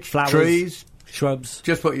 Veg, flowers, trees, shrubs.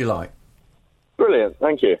 Just what you like. Brilliant,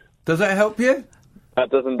 thank you. Does that help you? That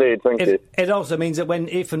does indeed, thank you. It also means that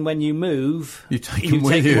if and when you move, you take them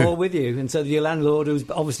all with you. And so your landlord, who's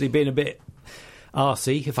obviously been a bit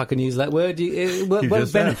arsey, if I can use that word,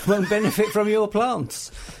 won't benefit from your plants.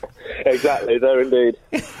 Exactly, there indeed.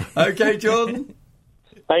 OK, Jordan.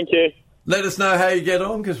 Thank you. Let us know how you get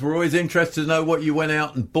on, because we're always interested to know what you went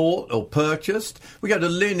out and bought or purchased. We go to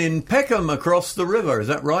Lynn in Peckham across the river. Is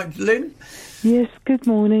that right, Lynn? Yes, good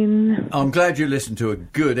morning. I'm glad you listened to a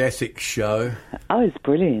good Essex show. Oh, it's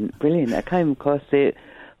brilliant. I came across it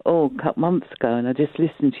a couple months ago, and I just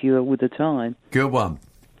listened to you all the time. Good one.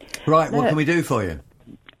 Right, what can we do for you?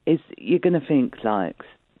 You're going to think,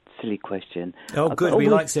 silly question. Oh, good, we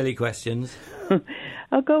like silly questions.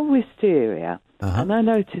 I've got wisteria, and I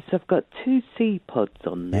noticed I've got 2 seed pods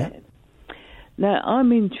on there. Yeah. Now,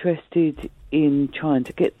 I'm interested in trying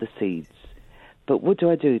to get the seeds. But what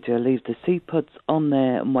do? Do I leave the seed pods on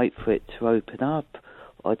there and wait for it to open up,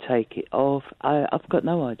 or take it off? I've got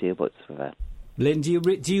no idea whatsoever. Lynn, do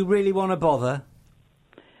you really want to bother?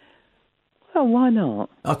 Well, why not?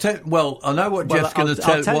 I know what Jeff's going to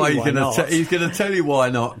tell. Why he's going to tell you why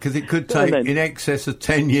not, because it could take in excess of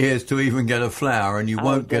 10 years to even get a flower, and you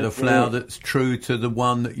won't get a flower that's true to the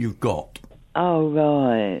one that you've got. Oh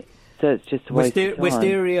right. So it's just a waste of time.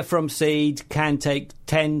 Wisteria from seed can take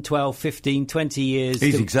 10, 12, 15, 20 years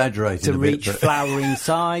He's exaggerating to reach flowering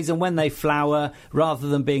size. And when they flower, rather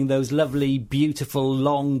than being those lovely, beautiful,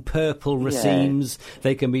 long purple racemes,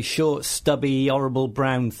 they can be short, stubby, horrible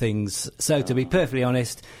brown things. So to be perfectly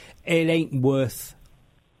honest, it ain't worth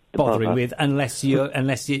bothering bother. with unless you're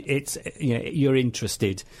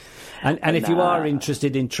interested. And if you are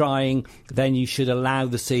interested in trying, then you should allow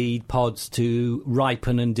the seed pods to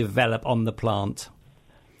ripen and develop on the plant.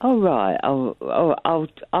 All right,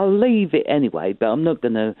 I'll leave it anyway, but I'm not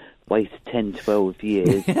going to waste 10, 12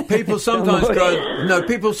 years. People sometimes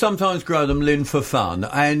grow them, Lynn, for fun,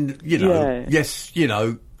 and yes,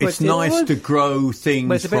 it's nice to grow things.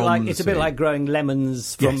 Well, it's a bit like growing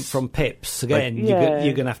lemons from pips. Again, you're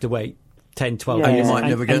going to have to wait 10, 12 years. And you might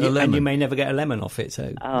never get a lemon. And you may never get a lemon off it.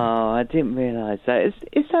 So. Oh, I didn't realise that.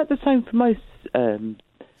 Is that the same for most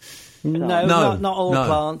No, not all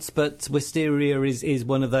plants, but wisteria is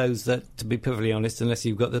one of those that, to be perfectly honest, unless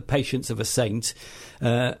you've got the patience of a saint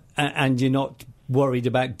and you're not worried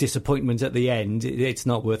about disappointment at the end, it's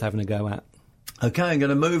not worth having a go at. OK, I'm going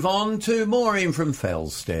to move on to Maureen from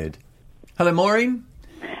Felsted. Hello, Maureen.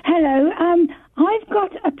 Hello. I've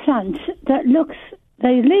got a plant that the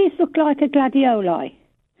leaves look like a gladioli,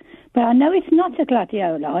 but I know it's not a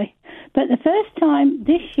gladioli. But the first time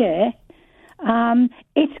this year,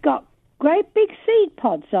 it's got great big seed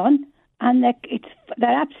pods on, and they're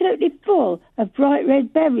absolutely full of bright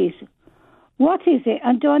red berries. What is it,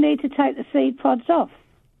 and do I need to take the seed pods off?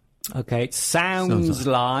 OK, it sounds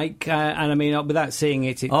like, and I mean, without seeing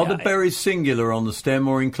it... Are the berries singular on the stem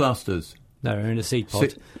or in clusters? No, they're in a seed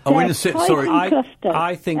pod. Sorry.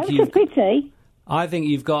 I think That's a pity. I think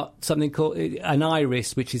you've got something called an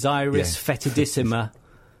iris, which is Iris fetidissima.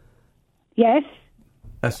 Yes.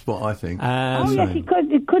 That's what I think. Yes,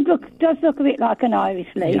 it does look a bit like an iris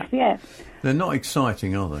leaf, yeah. They're not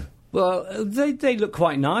exciting, are they? Well, they look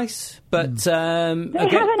quite nice, but... they have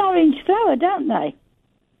an orange flower, don't they?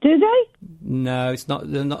 Do they? No, it's not.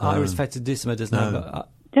 Not Iris fetidissima doesn't have...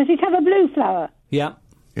 Does it have a blue flower? Yeah.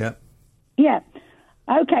 Yeah. Yeah.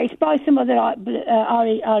 OK, it's by some other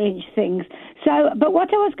orange things. So, but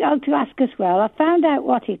what I was going to ask as well, I found out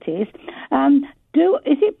what it is.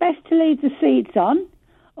 Is it best to leave the seeds on,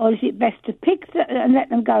 or is it best to pick and let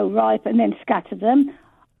them go ripe and then scatter them,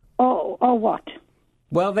 or what?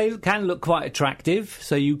 Well, they can look quite attractive,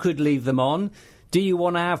 so you could leave them on. Do you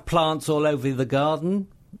want to have plants all over the garden?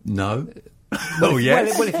 No. Oh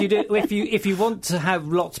yes. Well, if you do, if you want to have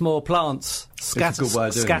lots more plants, scatter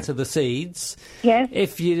the seeds. Yes.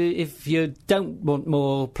 If you don't want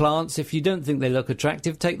more plants, if you don't think they look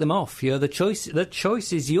attractive, take them off. The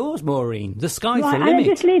choice is yours, Maureen. The sky's the limit. And I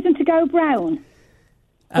just leave them to go brown,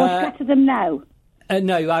 or scatter them now.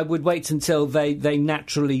 No, I would wait until they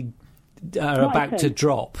naturally are about to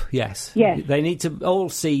drop. Yes. Yes. All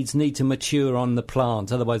seeds need to mature on the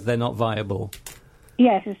plant, otherwise they're not viable.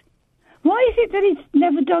 Yes. Why is it that it's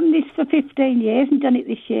never done this for 15 years and done it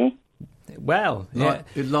this year? Well,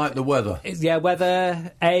 like the weather.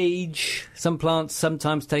 Weather, age. Some plants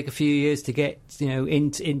sometimes take a few years to get,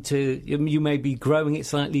 into. You may be growing it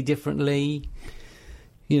slightly differently.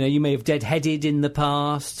 You may have dead-headed in the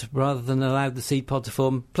past rather than allowed the seed pod to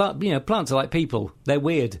form. Plants are like people. They're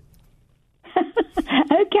weird.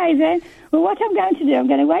 OK, then. Well, what I'm going to do, I'm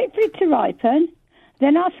going to wait for it to ripen.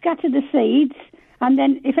 Then I'll scatter the seeds. And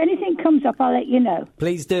then if anything comes up, I'll let you know.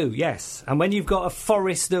 Please do, yes. And when you've got a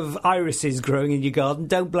forest of irises growing in your garden,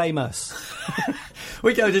 don't blame us.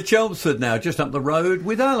 We go to Chelmsford now, just up the road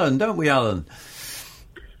with Alan, don't we, Alan?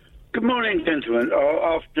 Good morning, gentlemen.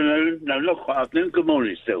 Or afternoon. No, not quite afternoon. Good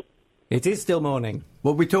morning still. It is still morning.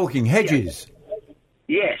 What are we talking? Hedges?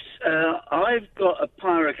 Yes. I've got a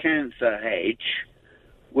pyracantha hedge,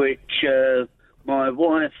 which my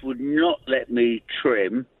wife would not let me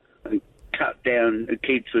trim and cut down and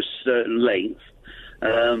keep to a certain length.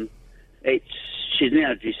 She's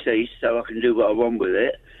now deceased, so I can do what I want with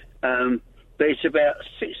it. But it's about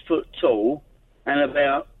 6 foot tall and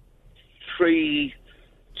about 2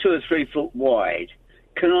 or 3 foot wide.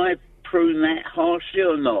 Can I prune that harshly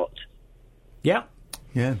or not? Yeah.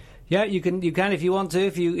 Yeah. Yeah, you can if you want to.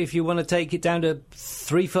 If you want to take it down to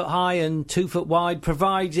 3 foot high and 2 foot wide,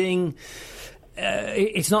 providing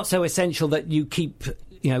it's not so essential that you keep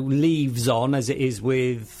leaves on as it is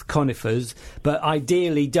with conifers, but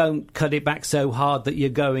ideally don't cut it back so hard that you're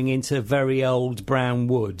going into very old brown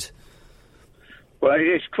wood. Well,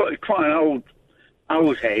 it's quite an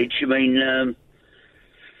old hedge. I mean,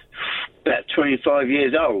 about 25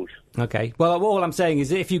 years old. Okay. Well, all I'm saying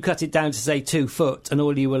is that if you cut it down to, say, 2 foot and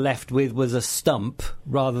all you were left with was a stump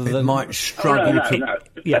rather than... It might struggle No.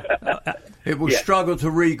 Yeah. It will struggle to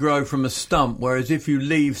regrow from a stump, whereas if you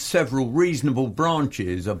leave several reasonable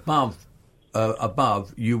branches above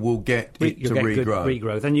above, you will get it You'll to get regrow. good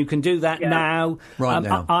regrowth. And you can do that now. Right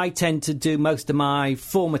now. I tend to do most of my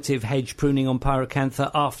formative hedge pruning on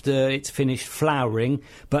Pyracantha after it's finished flowering.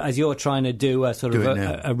 But as you're trying to do a sort of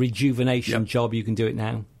a rejuvenation job, you can do it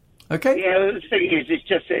now. Okay. Yeah, the thing is,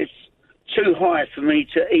 it's too high for me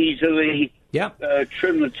to easily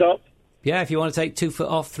trim the top. Yeah, if you want to take 2 foot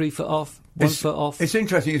off, 3 foot off, 1 foot off. It's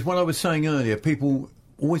interesting. It's what I was saying earlier. People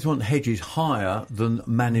always want hedges higher than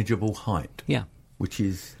manageable height. Yeah. Which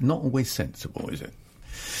is not always sensible, is it?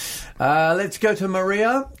 Let's go to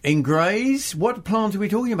Maria in Grays. What plant are we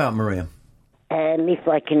talking about, Maria? If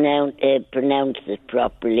I can pronounce it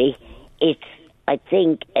properly, it's, I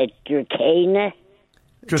think, a Dracaena.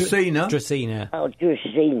 Dracaena? Dracaena. Oh,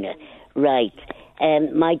 Dracaena. Right.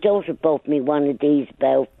 My daughter bought me one of these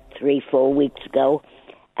about 3-4 weeks ago,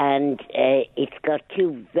 and it's got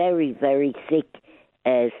 2 very, very thick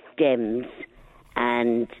stems,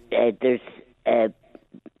 and there's,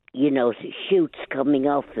 shoots coming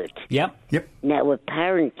off it. Yep. Now,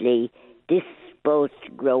 apparently, this is supposed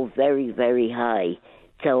to grow very, very high.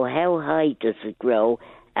 So how high does it grow,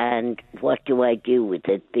 and what do I do with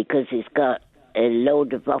it? Because it's got a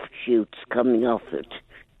load of offshoots coming off it.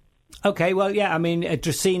 Okay, well, yeah, I mean,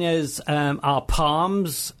 Dracaenas are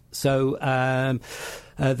palms, so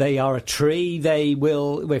they are a tree. They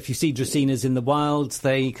will, if you see Dracaenas in the wild,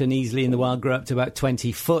 they can easily in the wild grow up to about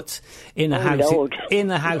 20 foot. In the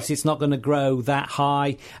house, it's not going to grow that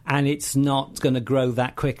high, and it's not going to grow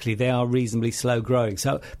that quickly. They are reasonably slow growing.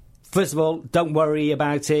 So, first of all, don't worry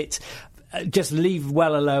about it. Just leave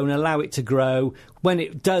well alone, allow it to grow. When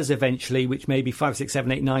it does eventually, which may be 5, 6, 7,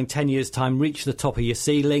 8, 9, 10 years' time, reach the top of your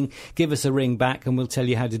ceiling, give us a ring back and we'll tell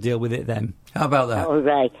you how to deal with it then. How about that? All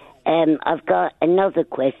right. I've got another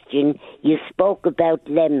question. You spoke about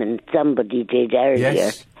lemons, somebody did earlier.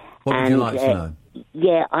 Yes. What would you like to know?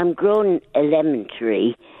 Yeah, I'm growing a lemon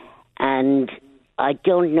tree and I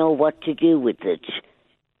don't know what to do with it.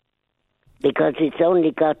 Because it's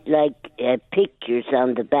only got, pictures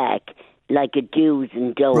on the back, like a do's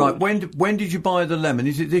and don'ts. Right, when did you buy the lemon?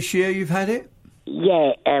 Is it this year you've had it?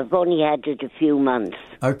 Yeah, I've only had it a few months.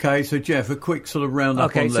 Okay, so Jeff, a quick sort of round up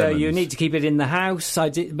on lemons. Okay, so you need to keep it in the house.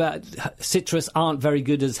 But citrus aren't very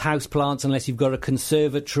good as house plants unless you've got a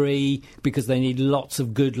conservatory, because they need lots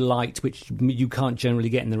of good light, which you can't generally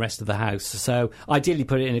get in the rest of the house. So ideally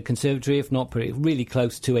put it in a conservatory, if not, put it really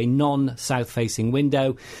close to a non-south-facing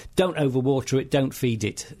window. Don't overwater it, don't feed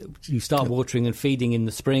it. You start watering and feeding in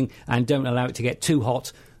the spring, and don't allow it to get too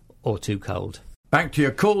hot or too cold. Back to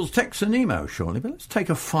your calls, texts and emails, Shirley, but let's take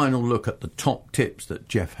a final look at the top tips that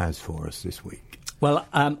Jeff has for us this week. Well,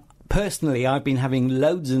 personally, I've been having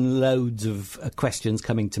loads and loads of questions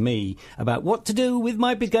coming to me about what to do with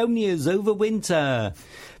my begonias over winter,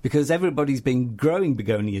 because everybody's been growing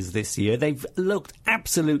begonias this year. They've looked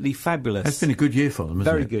absolutely fabulous. It's been a good year for them, hasn't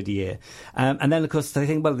it? Very good year. And then, of course, they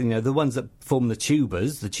think, well, the ones that form the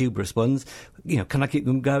tubers, the tuberous ones, can I keep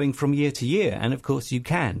them going from year to year? And, of course, you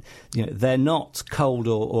can. They're not cold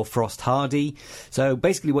or frost hardy. So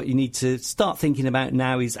basically what you need to start thinking about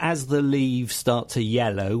now is, as the leaves start to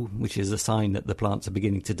yellow, which is a sign that the plants are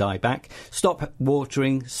beginning to die back, stop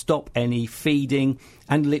watering, stop any feeding,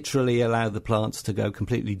 and literally allow the plants to go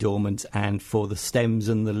completely dormant and for the stems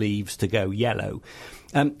and the leaves to go yellow.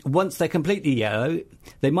 Once they're completely yellow,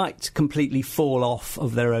 they might completely fall off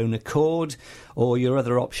of their own accord, or your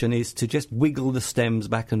other option is to just wiggle the stems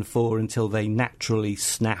back and forth until they naturally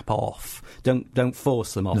snap off. Don't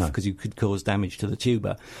force them off, because you could cause damage to the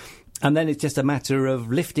tuber. And then it's just a matter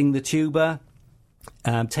of lifting the tuber,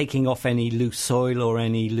 taking off any loose soil or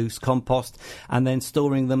any loose compost, and then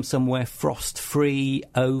storing them somewhere frost-free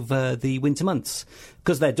over the winter months.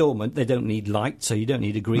 Because they're dormant, they don't need light, so you don't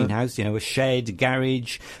need a greenhouse, a shed, a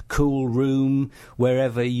garage, cool room,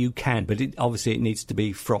 wherever you can. But obviously it needs to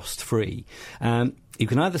be frost-free. You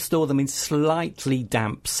can either store them in slightly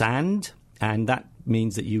damp sand, and that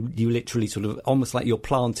means that you literally sort of almost like you're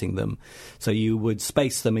planting them. So you would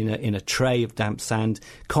space them in a tray of damp sand,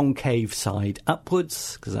 concave side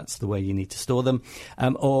upwards, because that's the way you need to store them.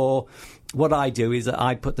 Or what I do is that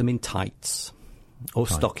I put them in tights. Or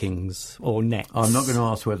stockings, or nets. I'm not going to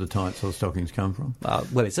ask where the tights or stockings come from.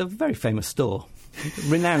 Well, it's a very famous store,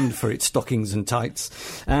 renowned for its stockings and tights.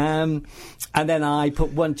 And then I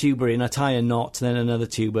put one tuber in, I tie a knot, then another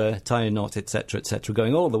tuber, tie a knot, etc.,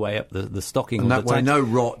 going all the way up the stocking. And that way no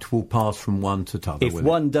rot will pass from one to t'other. If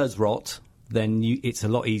one does rot, then it's a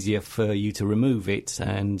lot easier for you to remove it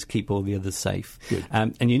and keep all the others safe.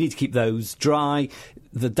 And you need to keep those dry.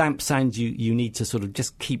 The damp sand you need to sort of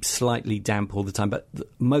just keep slightly damp all the time. But the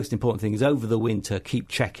most important thing is over the winter, keep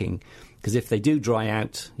checking because if they do dry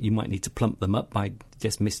out, you might need to plump them up by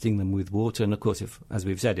just misting them with water. And of course, as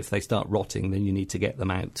we've said, if they start rotting, then you need to get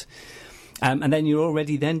them out. And then you're all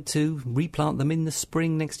ready then to replant them in the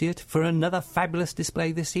spring next year for another fabulous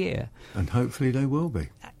display this year. And hopefully they will be.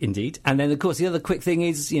 Indeed. And then, of course, the other quick thing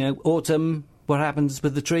is, autumn. What happens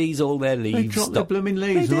with the trees? All their leaves They drop their blooming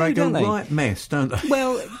leaves. They make a right mess, don't they?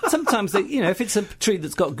 Well, sometimes if it's a tree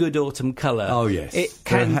that's got good autumn colour, oh yes, it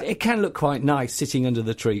can look quite nice sitting under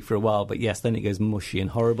the tree for a while. But yes, then it goes mushy and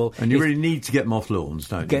horrible. And you really need to get them off lawns,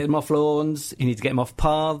 don't you? Get them off lawns. You need to get them off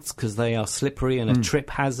paths because they are slippery and a trip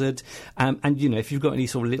hazard. And if you've got any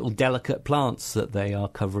sort of little delicate plants that they are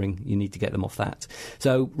covering, you need to get them off that.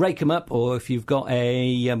 So rake them up, or if you've got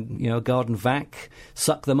a garden vac,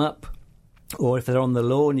 suck them up. Or if they're on the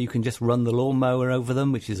lawn, you can just run the lawnmower over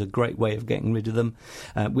them, which is a great way of getting rid of them,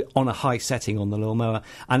 on a high setting on the lawnmower.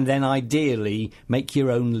 And then ideally, make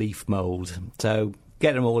your own leaf mould. So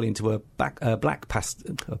get them all into a black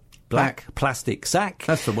plastic sack.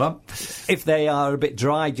 That's the one. If they are a bit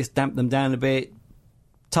dry, just damp them down a bit.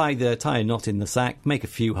 Tie a knot in the sack, make a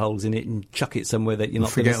few holes in it, and chuck it somewhere that you're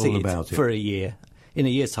not going to see it for a year. In a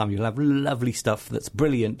year's time, you'll have lovely stuff that's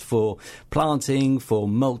brilliant for planting, for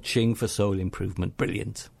mulching, for soil improvement.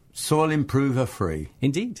 Brilliant. Soil improver free.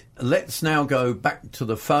 Indeed. Let's now go back to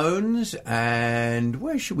the phones. And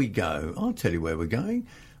where should we go? I'll tell you where we're going.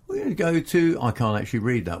 We're going to go to... I can't actually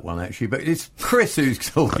read that one, actually, but it's Chris who's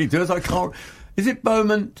talking to us. I can't... Is it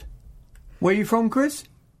Beaumont? Where are you from, Chris?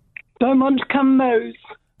 Beaumont cum Meuse.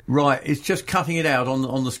 Right, it's just cutting it out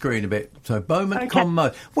on the screen a bit. So Beaumont cum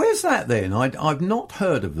Meuse. Where's that then? I've not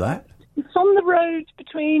heard of that. It's on the road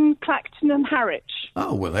between Clacton and Harwich.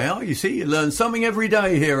 Oh, well, there are. You see, you learn something every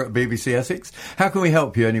day here at BBC Essex. How can we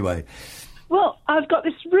help you anyway? Well, I've got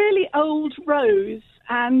this really old rose,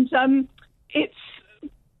 and it's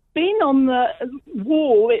been on the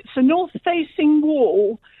wall. It's a north-facing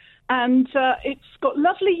wall, and it's got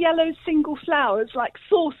lovely yellow single flowers like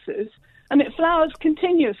saucers, and it flowers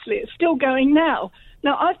continuously. It's still going now.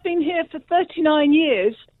 Now, I've been here for 39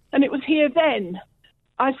 years, and it was here then.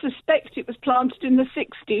 I suspect it was planted in the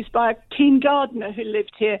 60s by a keen gardener who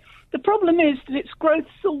lived here. The problem is that its growth's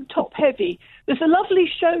all top-heavy. There's a lovely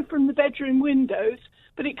show from the bedroom windows,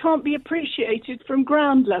 but it can't be appreciated from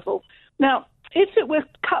ground level. Now, if it were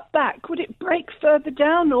cut back, would it break further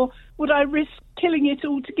down, or would I risk killing it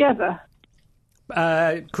altogether?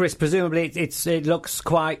 Chris, presumably it looks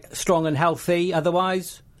quite strong and healthy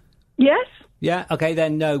otherwise? Yes. Yeah, okay,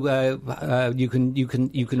 then no, you can...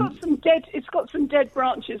 It's got some dead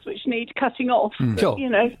branches which need cutting off. Mm. But, Sure. You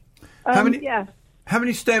know, How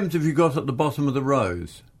many stems have you got at the bottom of the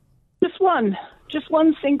rose? Just one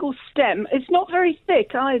single stem. It's not very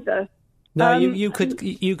thick either. No, you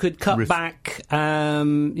could cut back,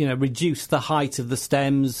 reduce the height of the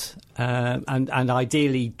stems, and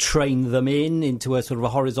ideally train them into a sort of a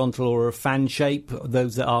horizontal or a fan shape,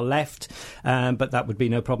 those that are left, but that would be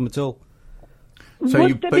no problem at all. So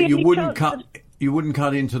you wouldn't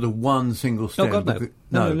cut into the one single stem. Oh, God,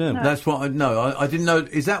 no. No. That's what I didn't know.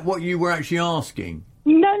 Is that what you were actually asking?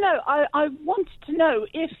 No. I wanted to know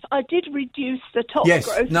if I did reduce the top yes.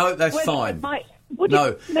 growth. No, that's fine.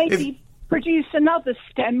 It maybe produce another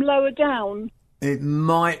stem lower down? It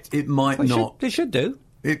might not. It should do.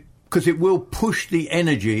 Because it will push the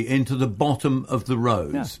energy into the bottom of the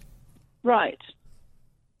rose. Yeah. Right.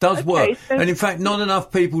 Does work. So and in fact, not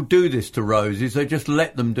enough people do this to roses. They just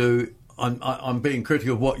let them do... I'm being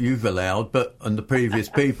critical of what you've allowed and the previous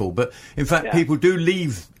people. But in fact, people do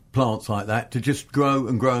leave plants like that to just grow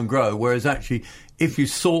and grow and grow. Whereas actually, if you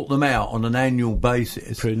sort them out on an annual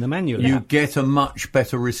basis... Prune them annually. You get a much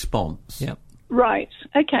better response. Yep. Right.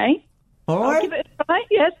 Okay. All right. I'll give it a try.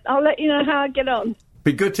 Yes, I'll let you know how I get on.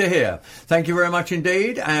 Be good to hear. Thank you very much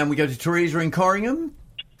indeed. And we go to Teresa in Corringham.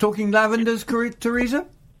 Talking lavenders, Teresa?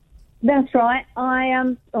 That's right.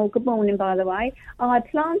 Good morning, by the way. I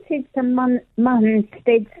planted some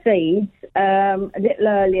Munstead seeds a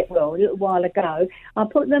little while ago. I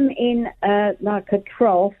put them in like a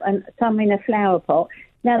trough and some in a flower pot.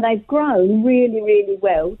 Now, they've grown really, really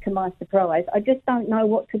well, to my surprise. I just don't know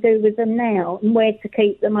what to do with them now and where to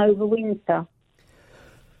keep them over winter.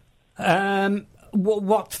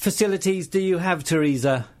 What facilities do you have,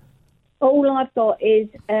 Teresa? All I've got is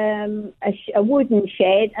a wooden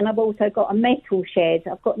shed, and I've also got a metal shed.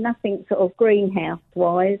 I've got nothing sort of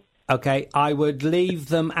greenhouse-wise. OK, I would leave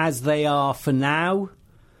them as they are for now.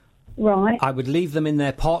 Right. I would leave them in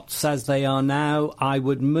their pots as they are now. I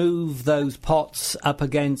would move those pots up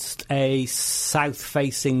against a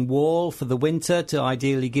south-facing wall for the winter to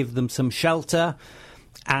ideally give them some shelter.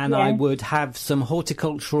 And I would have some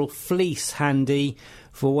horticultural fleece handy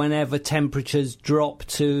for whenever temperatures drop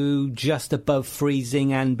to just above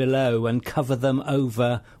freezing and below, and cover them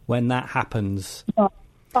over when that happens.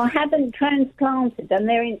 I haven't transplanted them.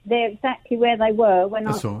 They're exactly where they were when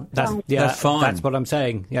That's all right. That's fine. That's what I'm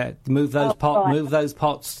saying. Yeah, move those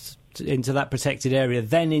pots into that protected area.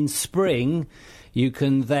 Then in spring, you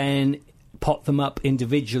can then pot them up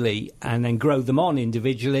individually and then grow them on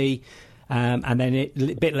individually. And then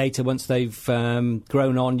a bit later, once they've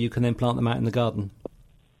grown on, you can then plant them out in the garden.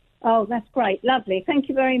 Oh, that's great. Lovely. Thank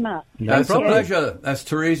you very much. That's a pleasure. That's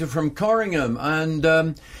Teresa from Corringham.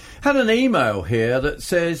 And had an email here that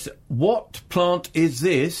says, what plant is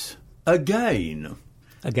this again?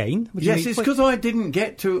 Again? Yes, it's because I didn't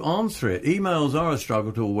get to answer it. Emails are a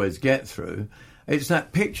struggle to always get through. It's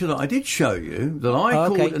that picture that I did show you that I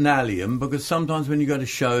called an allium, because sometimes when you go to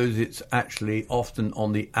shows, it's actually often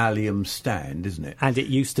on the allium stand, isn't it? And it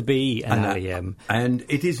used to be an allium. And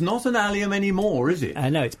it is not an allium anymore, is it?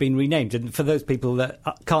 No, it's been renamed. And for those people that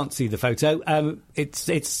can't see the photo, it's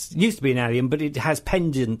used to be an allium, but it has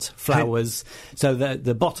pendant flowers. So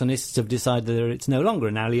the botanists have decided that it's no longer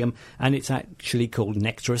an allium, and it's actually called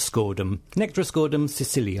Nectaroscordum. Nectaroscordum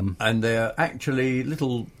sicilium. And they're actually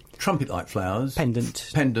little trumpet-like flowers.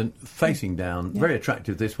 Pendant facing down. Yeah. Very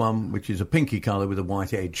attractive, this one, which is a pinky colour with a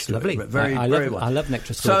white edge. Lovely. Very, I very love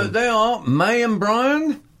Nectaroscordum. So they are May and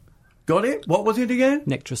Brian. Got it? What was it again?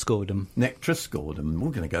 Nectaroscordum. Nectaroscordum.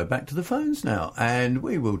 We're going to go back to the phones now, and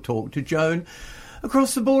we will talk to Joan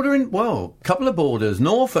across the border in, well, a couple of borders.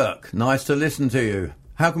 Norfolk. Nice to listen to you.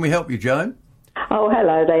 How can we help you, Joan? Oh,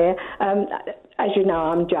 hello there. As you know,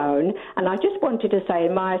 I'm Joan, and I just wanted to say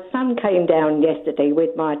my son came down yesterday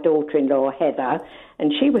with my daughter-in-law, Heather,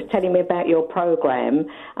 and she was telling me about your programme,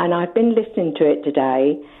 and I've been listening to it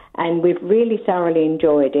today, and we've really thoroughly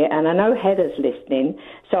enjoyed it, and I know Heather's listening,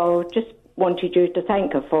 so I just wanted you to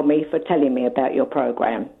thank her for me for telling me about your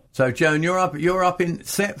programme. So, Joan, you're up in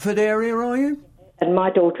Thetford area, are you? And my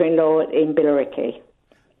daughter-in-law in Billericay.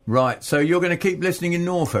 Right, so you're going to keep listening in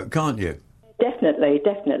Norfolk, can't you?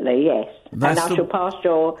 Definitely, yes. And I shall pass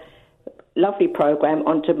your lovely programme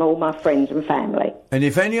on to all my friends and family. And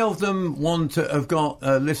if any of them want to have got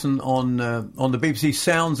listen on the BBC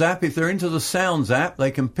Sounds app, if they're into the Sounds app,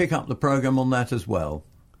 they can pick up the programme on that as well.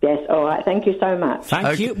 Yes, all right. Thank you so much.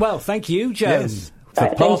 Thank you. Well, thank you, Joan. Yes.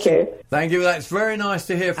 Right, thank you. Thank you. That's very nice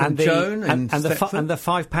to hear from Joan. And the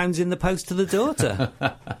 £5 in the post to the daughter.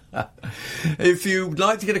 If you'd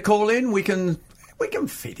like to get a call in, we can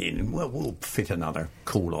fit in. Well, we'll fit another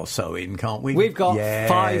call or so in, can't we? We've got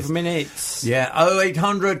 5 minutes. Yeah,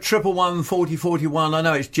 0800 111 40 41. I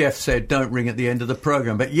know it's Jeff said don't ring at the end of the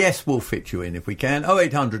programme, but yes, we'll fit you in if we can.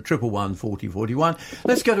 0800 111 40 41.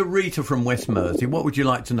 Let's go to Rita from West Mersey. What would you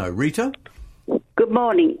like to know, Rita? Good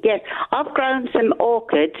morning. Yes, I've grown some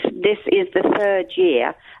orchids. This is the 3rd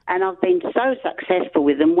year, and I've been so successful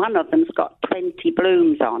with them. One of them's got 20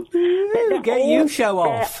 blooms on. Show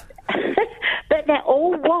off. But they're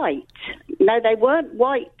all white. No, they weren't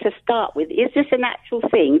white to start with. Is this an actual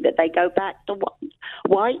thing that they go back to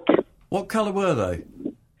white? What colour were they?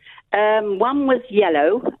 One was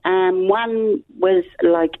yellow, and one was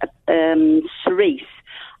like cerise.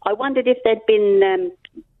 I wondered if they'd been,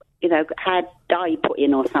 had dye put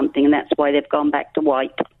in or something, and that's why they've gone back to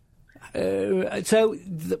white. These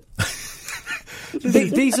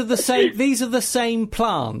are the same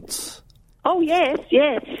plants. Oh, yes.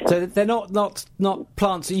 So they're not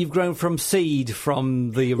plants that you've grown from seed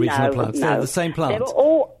from the original plants. No. They're the same plants.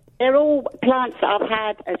 They're all plants that I've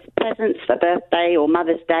had as presents for birthday or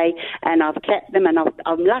Mother's Day, and I've kept them, and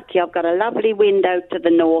I'm lucky. I've got a lovely window to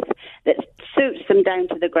the north that suits them down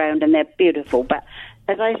to the ground, and they're beautiful. But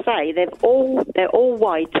as I say, they're all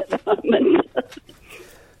white at the moment.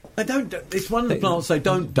 They don't. It's one of the plants they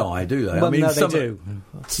don't die, do they? Well, no, they do.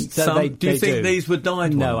 Do you think these were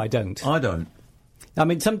dyed ones? No, I don't. I don't. I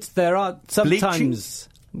mean, there are sometimes.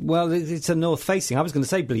 Bleaching? Well, it's a north facing. I was going to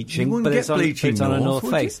say bleaching, You but wouldn't it's on a north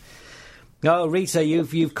face. Oh, Rita,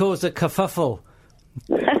 you've caused a kerfuffle.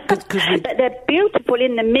 But they're beautiful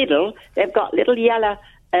in the middle. They've got little yellow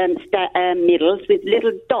middles with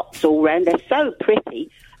little dots all round. They're so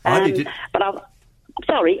pretty. But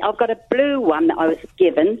I've got a blue one that I was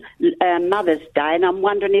given Mother's Day, and I'm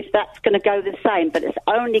wondering if that's going to go the same, but it's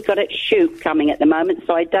only got its shoot coming at the moment,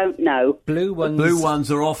 so I don't know. Blue ones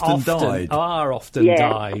are often dyed.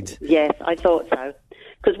 Dyed. Yes, I thought so.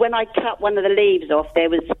 Because when I cut one of the leaves off, there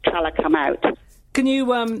was colour come out. Can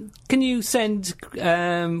you send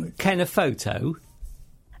Ken a photo?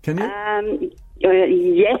 Can you?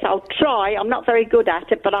 Yes, I'll try. I'm not very good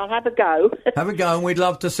at it, but I'll have a go. Have a go, and we'd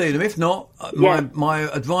love to see them. If not, my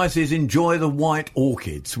advice is enjoy the white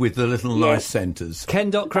orchids with the little nice centres.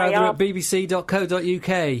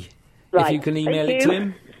 ken.crowther@bbc.co.uk. Right. If you can email it to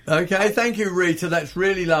him. Okay, thank you, Rita. That's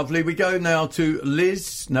really lovely. We go now to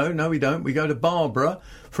Liz. No, we don't. We go to Barbara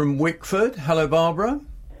from Wickford. Hello, Barbara.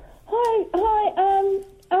 Hi.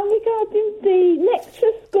 Regarding the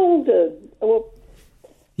Nexus Golden,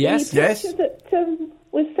 Yes. the picture that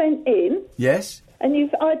was sent in, Yes. and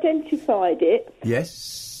you've identified it.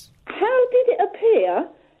 Yes. How did it appear?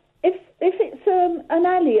 If it's an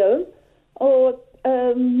allium or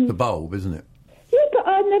The bulb, isn't it? yeah, but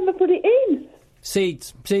I never put it in.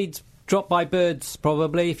 Seeds dropped by birds,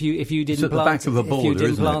 probably. If you didn't It's at the plant back of a if you border,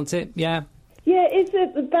 didn't isn't it? plant it, yeah. Yeah, it's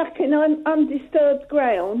at the back in undisturbed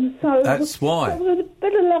ground, so That's why. So with a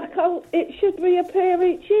bit of luck, it should reappear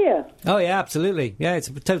each year. Oh yeah, absolutely. Yeah, it's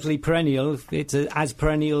totally perennial. It's as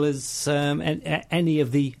perennial as any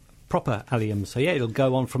of the proper alliums. So yeah, it'll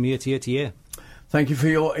go on from year to year to year. Thank you for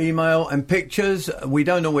your email and pictures. We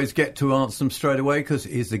don't always get to answer them straight away because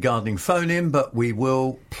it is the gardening phone-in, but we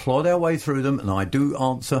will plod our way through them, and I do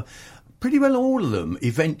answer pretty well all of them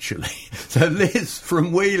eventually. So Liz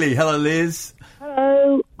from Wheelie. Hello, Liz.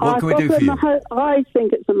 Hello. What can we do for you? I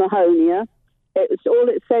think it's a Mahonia. It's all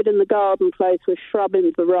it said in the garden place was shrub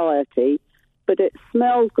in variety, but it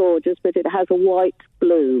smells gorgeous, but it has a white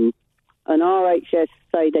bloom. And RHS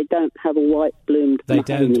say they don't have a white bloomed They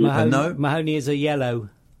Mahonia. don't. Mahonias are yellow.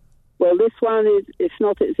 Well, this one is, it's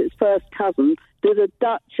its first cousin. Do the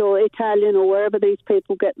Dutch or Italian or wherever these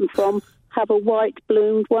people get them from have a white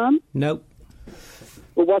bloomed one? Nope.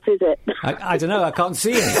 Well, what is it? I don't know. I can't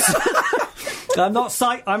see it. I'm not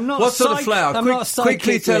What sort of flower? I'm not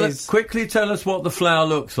psychic, Quickly tell us what the flower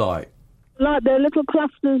looks like. Like they're little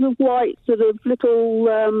clusters of white, sort of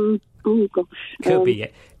little. Oh gosh. Could be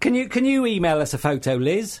it. Can you email us a photo,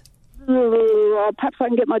 Liz? Perhaps I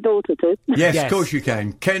can get my daughter to. Yes, of course you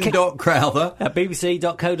can. Ken.Crowther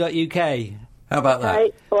 @bbc.co.uk. How about that?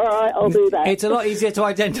 Okay, all right, I'll do that. It's a lot easier to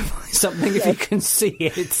identify something if you can see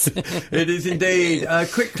it. It is indeed.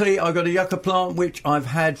 Quickly, I've got a yucca plant which I've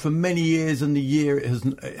had for many years, and the year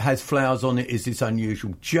it has flowers on it. Is this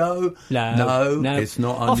unusual? Joe? No, it's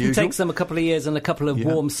not unusual. Often takes them a couple of years and a couple of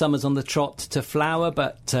warm summers on the trot to flower,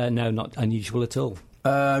 but no, not unusual at all.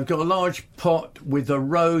 I've got a large pot with a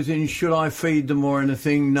rose in. Should I feed them or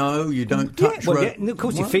anything? No, you don't touch rose. Of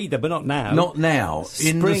course you feed them, but not now. Not now.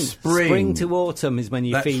 In the spring. Spring to autumn is when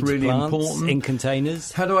you feed really plants important. in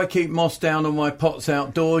containers. How do I keep moss down on my pots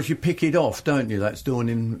outdoors? You pick it off, don't you? That's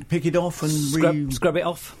doing pick it off and scrub it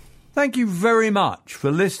off. Thank you very much for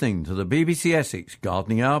listening to the BBC Essex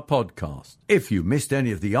Gardening Hour podcast. If you missed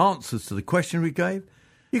any of the answers to the question we gave,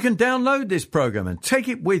 you can download this programme and take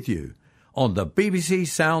it with you on the BBC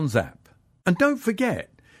Sounds app. And don't forget,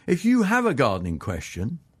 if you have a gardening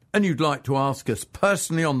question and you'd like to ask us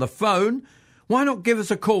personally on the phone, why not give us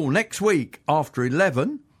a call next week after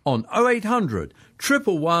 11 on 0800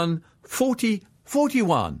 111 40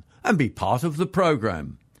 41 and be part of the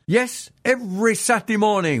programme. Yes, every Saturday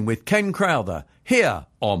morning with Ken Crowther here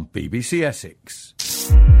on BBC Essex.